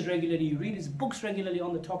lectures regularly, you read his books regularly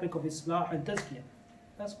on the topic of Islah and Tazkiyah.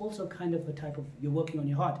 That's also kind of a type of, you're working on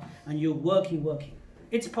your heart, and you're working.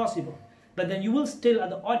 It's possible. But then you will still at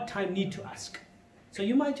the odd time need to ask. So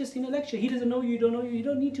you might just in a lecture, he doesn't know you, you don't know you, you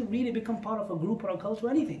don't need to really become part of a group or a cult or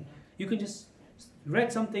anything. You can just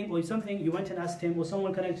read something or something, you went and asked him, or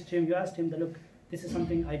someone connected to him, you asked him that, look, this is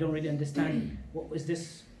something I don't really understand. What is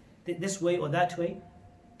this way or that way?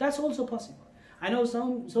 That's also possible. I know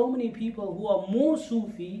so many people who are more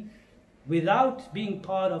Sufi without being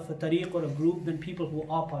part of a tariq or a group than people who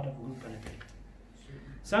are part of a group and a tariq.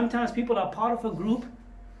 Sometimes people are part of a group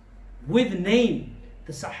with name.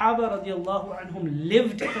 The Sahaba radiallahu anhum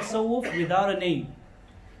lived Tasawwuf without a name.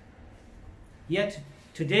 Yet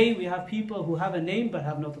today we have people who have a name but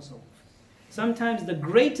have no Tasawwuf. Sometimes the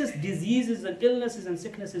greatest diseases and illnesses and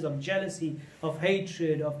sicknesses of jealousy, of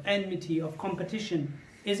hatred, of enmity, of competition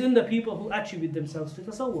is in the people who attribute themselves to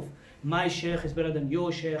Tasawwuf. My Shaykh is better than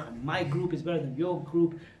your Shaykh, and my group is better than your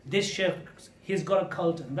group. This Shaykh, he's got a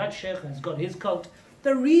cult, and that Shaykh has got his cult.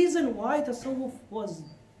 The reason why Tasawwuf was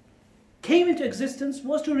came into existence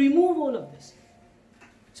was to remove all of this.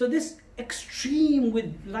 So this extreme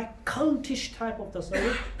with like cultish type of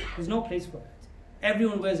tasawwuf, there's no place for that.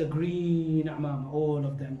 Everyone wears a green amama, all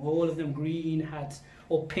of them green hats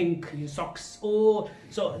or pink socks.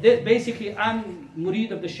 So basically I'm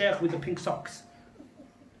murid of the Shaykh with the pink socks.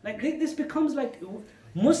 Like this becomes like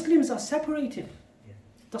Muslims are separated.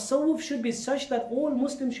 Tasawwuf should be such that all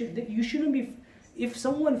Muslims you shouldn't be, if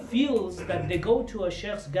someone feels that they go to a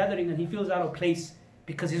Shaykh's gathering and he feels out of place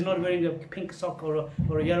because he's not wearing a pink sock or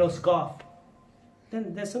a yellow scarf,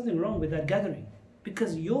 then there's something wrong with that gathering.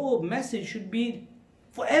 Because your message should be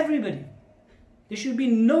for everybody. There should be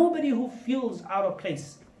nobody who feels out of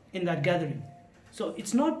place in that gathering. So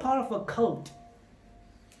it's not part of a cult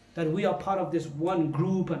that we are part of this one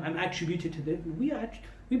group and I'm attributed to them.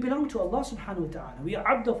 We belong to Allah subhanahu wa ta'ala. We are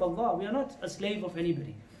abd of Allah. We are not a slave of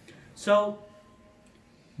anybody. So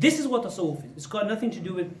this is what tasawwuf is. It's got nothing to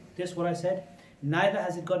do with this, what I said. Neither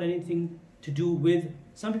has it got anything to do with,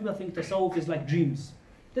 some people think tasawwuf is like dreams.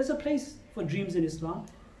 There's a place for dreams in Islam,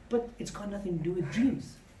 but it's got nothing to do with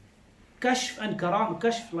dreams. Kashf and karam,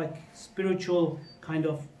 kashf like spiritual kind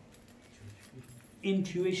of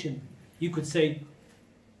intuition, you could say.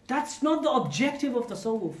 That's not the objective of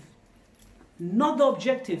tasawwuf. Not the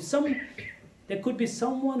objective. There could be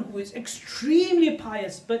someone who is extremely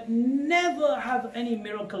pious but never have any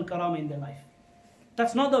miracle karama in their life.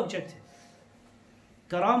 That's not the objective.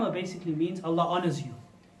 Karama basically means Allah honors you.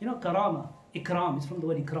 You know, karama, ikram, is from the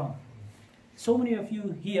word ikram. So many of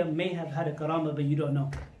you here may have had a karama but you don't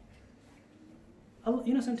know. Allah,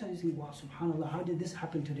 you know, sometimes you think, wow, subhanAllah, how did this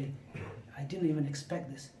happen today? I didn't even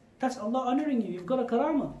expect this. That's Allah honoring you. You've got a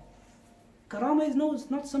karama. Karama is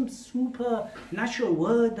it's not some super natural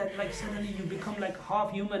word that like suddenly you become like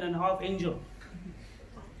half human and half angel.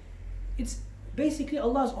 It's basically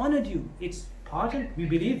Allah's honored you. It's part of, we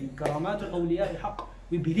believe in karamatul awliya al-haq.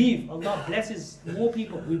 We believe Allah blesses more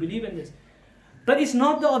people. We believe in this. But it's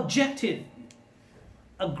not the objective.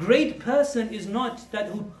 A great person is not that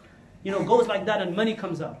who, you know, goes like that and money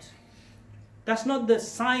comes out. That's not the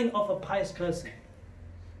sign of a pious person.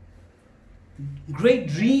 Great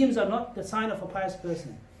dreams are not the sign of a pious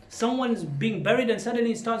person. Someone is being buried and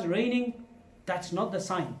suddenly it starts raining. That's not the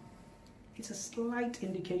sign. It's a slight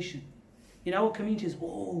indication. In our communities,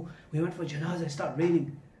 oh, we went for janazah, it started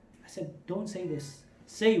raining. I said, don't say this.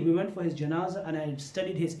 Say, we went for his janazah and I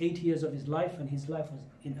studied his 80 years of his life and his life was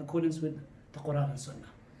in accordance with the Quran and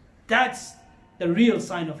Sunnah. That's the real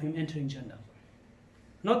sign of him entering Jannah.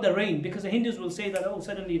 Not the rain, because the Hindus will say that, oh,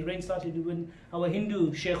 suddenly the rain started when our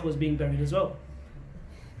Hindu Shaykh was being buried as well.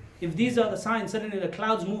 If these are the signs, suddenly the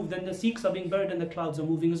clouds move, then the Sikhs are being buried and the clouds are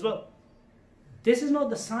moving as well. This is not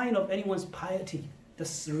the sign of anyone's piety.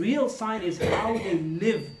 The real sign is how they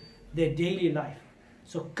live their daily life.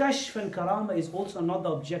 So kashf and karama is also not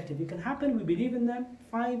the objective. It can happen, we believe in them,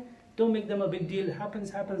 fine. Don't make them a big deal. It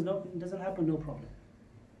happens, no, it doesn't happen, no problem.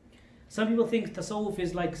 Some people think tasawwuf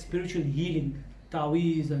is like spiritual healing,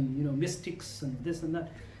 ta'weez and mystics and this and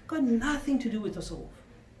that. Got nothing to do with tasawwuf.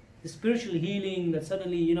 The spiritual healing that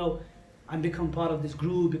suddenly, I become part of this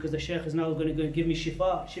group because the Shaykh is now going to give me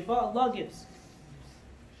shifa. Shifa Allah gives.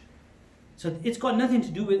 So it's got nothing to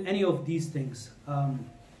do with any of these things. And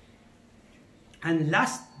the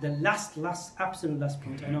absolute last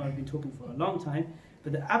point, I know I've been talking for a long time,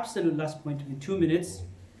 but the absolute last point in 2 minutes,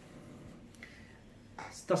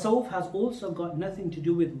 tasawwuf has also got nothing to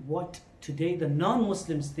do with what today the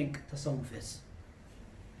non-Muslims think tasawwuf is.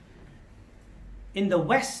 In the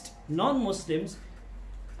West, non-Muslims,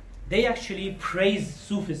 they actually praise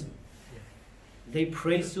Sufism. They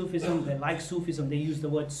praise Sufism, they like Sufism, they use the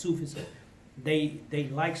word Sufism. They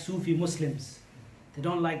like Sufi Muslims. They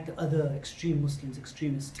don't like the other extreme Muslims,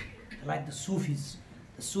 extremists. They like the Sufis.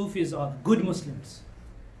 The Sufis are the good Muslims.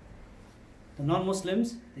 The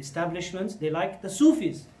non-Muslims, the establishments, they like the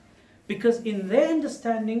Sufis. Because in their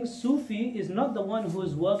understanding, Sufi is not the one who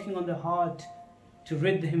is working on the heart to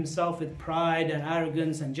rid himself with pride and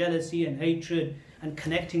arrogance and jealousy and hatred and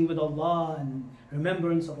connecting with Allah and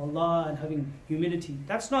remembrance of Allah and having humility.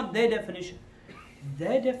 That's not their definition.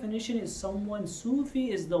 Their definition is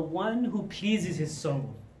Sufi is the one who pleases his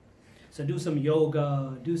soul. So do some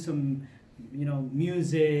yoga, do some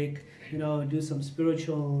music, do some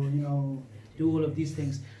spiritual, do all of these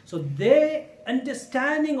things. So their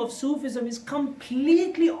understanding of Sufism is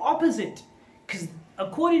completely opposite. Because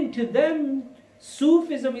according to them,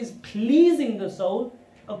 Sufism is pleasing the soul.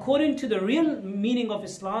 According to the real meaning of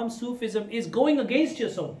Islam, Sufism is going against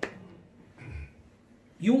your soul.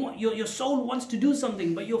 Your soul wants to do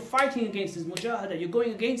something, but you're fighting against it. You're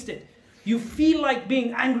going against it. You feel like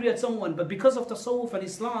being angry at someone, but because of Tasawwuf and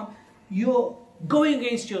Islam, you're going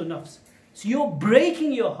against your nafs. So you're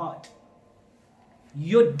breaking your heart.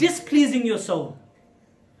 You're displeasing your soul.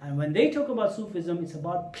 And when they talk about Sufism, it's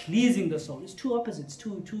about pleasing the soul. It's two opposites,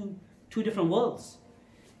 two different worlds.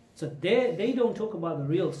 So they don't talk about the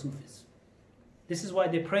real Sufis. This is why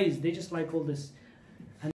they praise. They just like all this.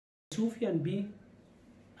 And Sufi and be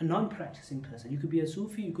a non-practicing person. You could be a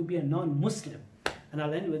Sufi, you could be a non-Muslim. And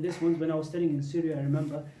I'll end with this. Once when I was studying in Syria, I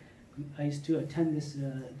remember I used to attend this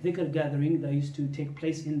dhikr gathering that used to take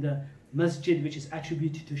place in the masjid, which is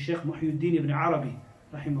attributed to Shaykh ibn Adam,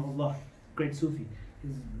 rahimahullah, great Sufi.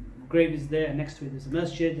 His grave is there, next to it there's a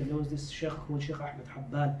masjid, and there was this Shaykh called Shaykh Ahmed,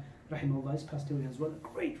 rahimahullah. He's passed away as well. A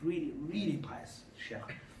great, really, really pious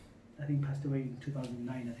Shaykh. I think passed away in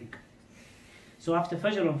 2009, I think. So after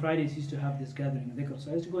Fajr on Fridays, he used to have this gathering, dhikr. So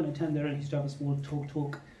I used to go and attend there, and he used to have a small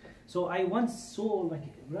talk. So I once saw, like,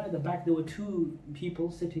 right at the back, there were two people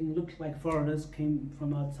sitting, looked like foreigners, came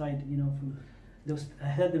from outside, you know, I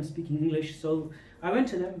heard them speaking English. So I went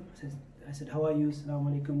to them, I said, how are you? Assalamu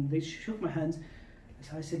alaikum. They shook my hands.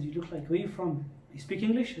 I said, you look like, where are you from? You speak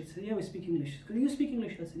English? I said, yeah, we speak English. Do you speak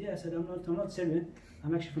English? I said, yeah. I said, I'm not Syrian.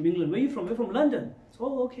 I'm actually from England. Where are you from? We're from London. So,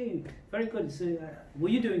 oh, okay, very good. So, what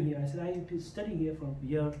are you doing here? I said, I've been studying here for a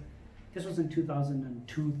year. This was in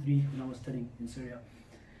 2002, 3 when I was studying in Syria.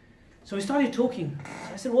 So we started talking.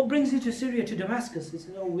 So I said, what brings you to Syria, to Damascus? He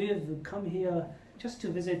said, oh, we've come here just to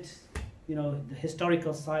visit, you know, the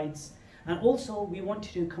historical sites. And also, we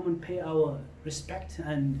wanted to come and pay our respect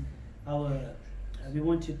and we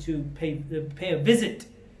wanted to pay a visit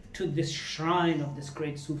to this shrine of this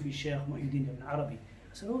great Sufi Shaykh Muhammad ibn Adam. I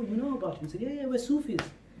said, oh, you know about him? He said, yeah, we're Sufis.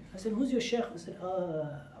 I said, who's your Shaykh? I said,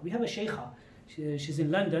 we have a Shaykha. She's in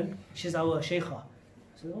London. She's our Shaykha.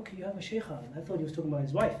 I said, okay, you have a Shaykha. I thought he was talking about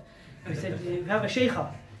his wife. He said, you have a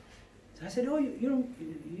Shaykha. So I said, oh, you're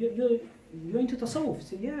into Tasawwuf? He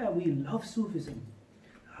said, yeah, we love Sufism.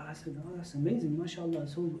 I said, oh, that's amazing, mashallah.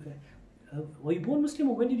 So, were you born Muslim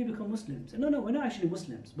or when did you become Muslim? He said, no, we're not actually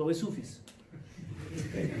Muslims, but we're Sufis.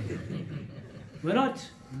 We're not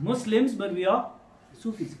Muslims, but we are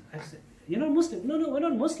Sufis. I said, you're not Muslim? No, we're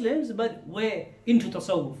not Muslims, but we're into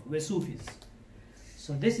Tasawwuf, we're Sufis.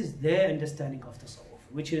 So this is their understanding of Tasawwuf,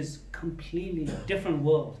 which is completely a different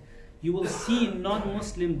world. You will see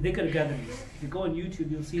non-Muslim dhikr gatherings. If you go on YouTube,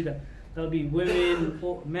 you'll see that there'll be women,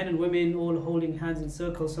 men and women all holding hands in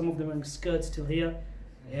circles. Some of them wearing skirts till here.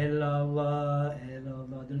 Allah, Allah.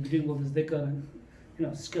 They'll be doing all this dhikr and, you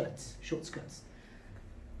know, skirts, short skirts.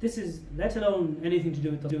 This is, let alone anything to do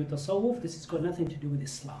with Tasawwuf, this has got nothing to do with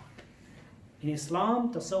Islam. In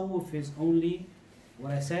Islam, Tasawwuf is only,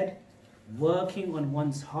 what I said, working on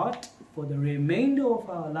one's heart for the remainder of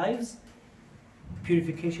our lives,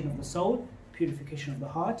 purification of the soul, purification of the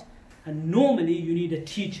heart, and normally you need a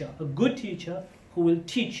teacher, a good teacher, who will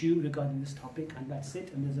teach you regarding this topic, and that's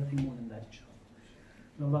it, and there's nothing more than that, inshallah.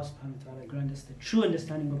 May Allah subhanahu wa ta'ala grant us the true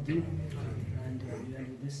understanding of deen, and we end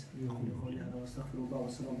with this.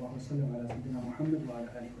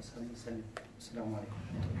 Assalamu alaikum.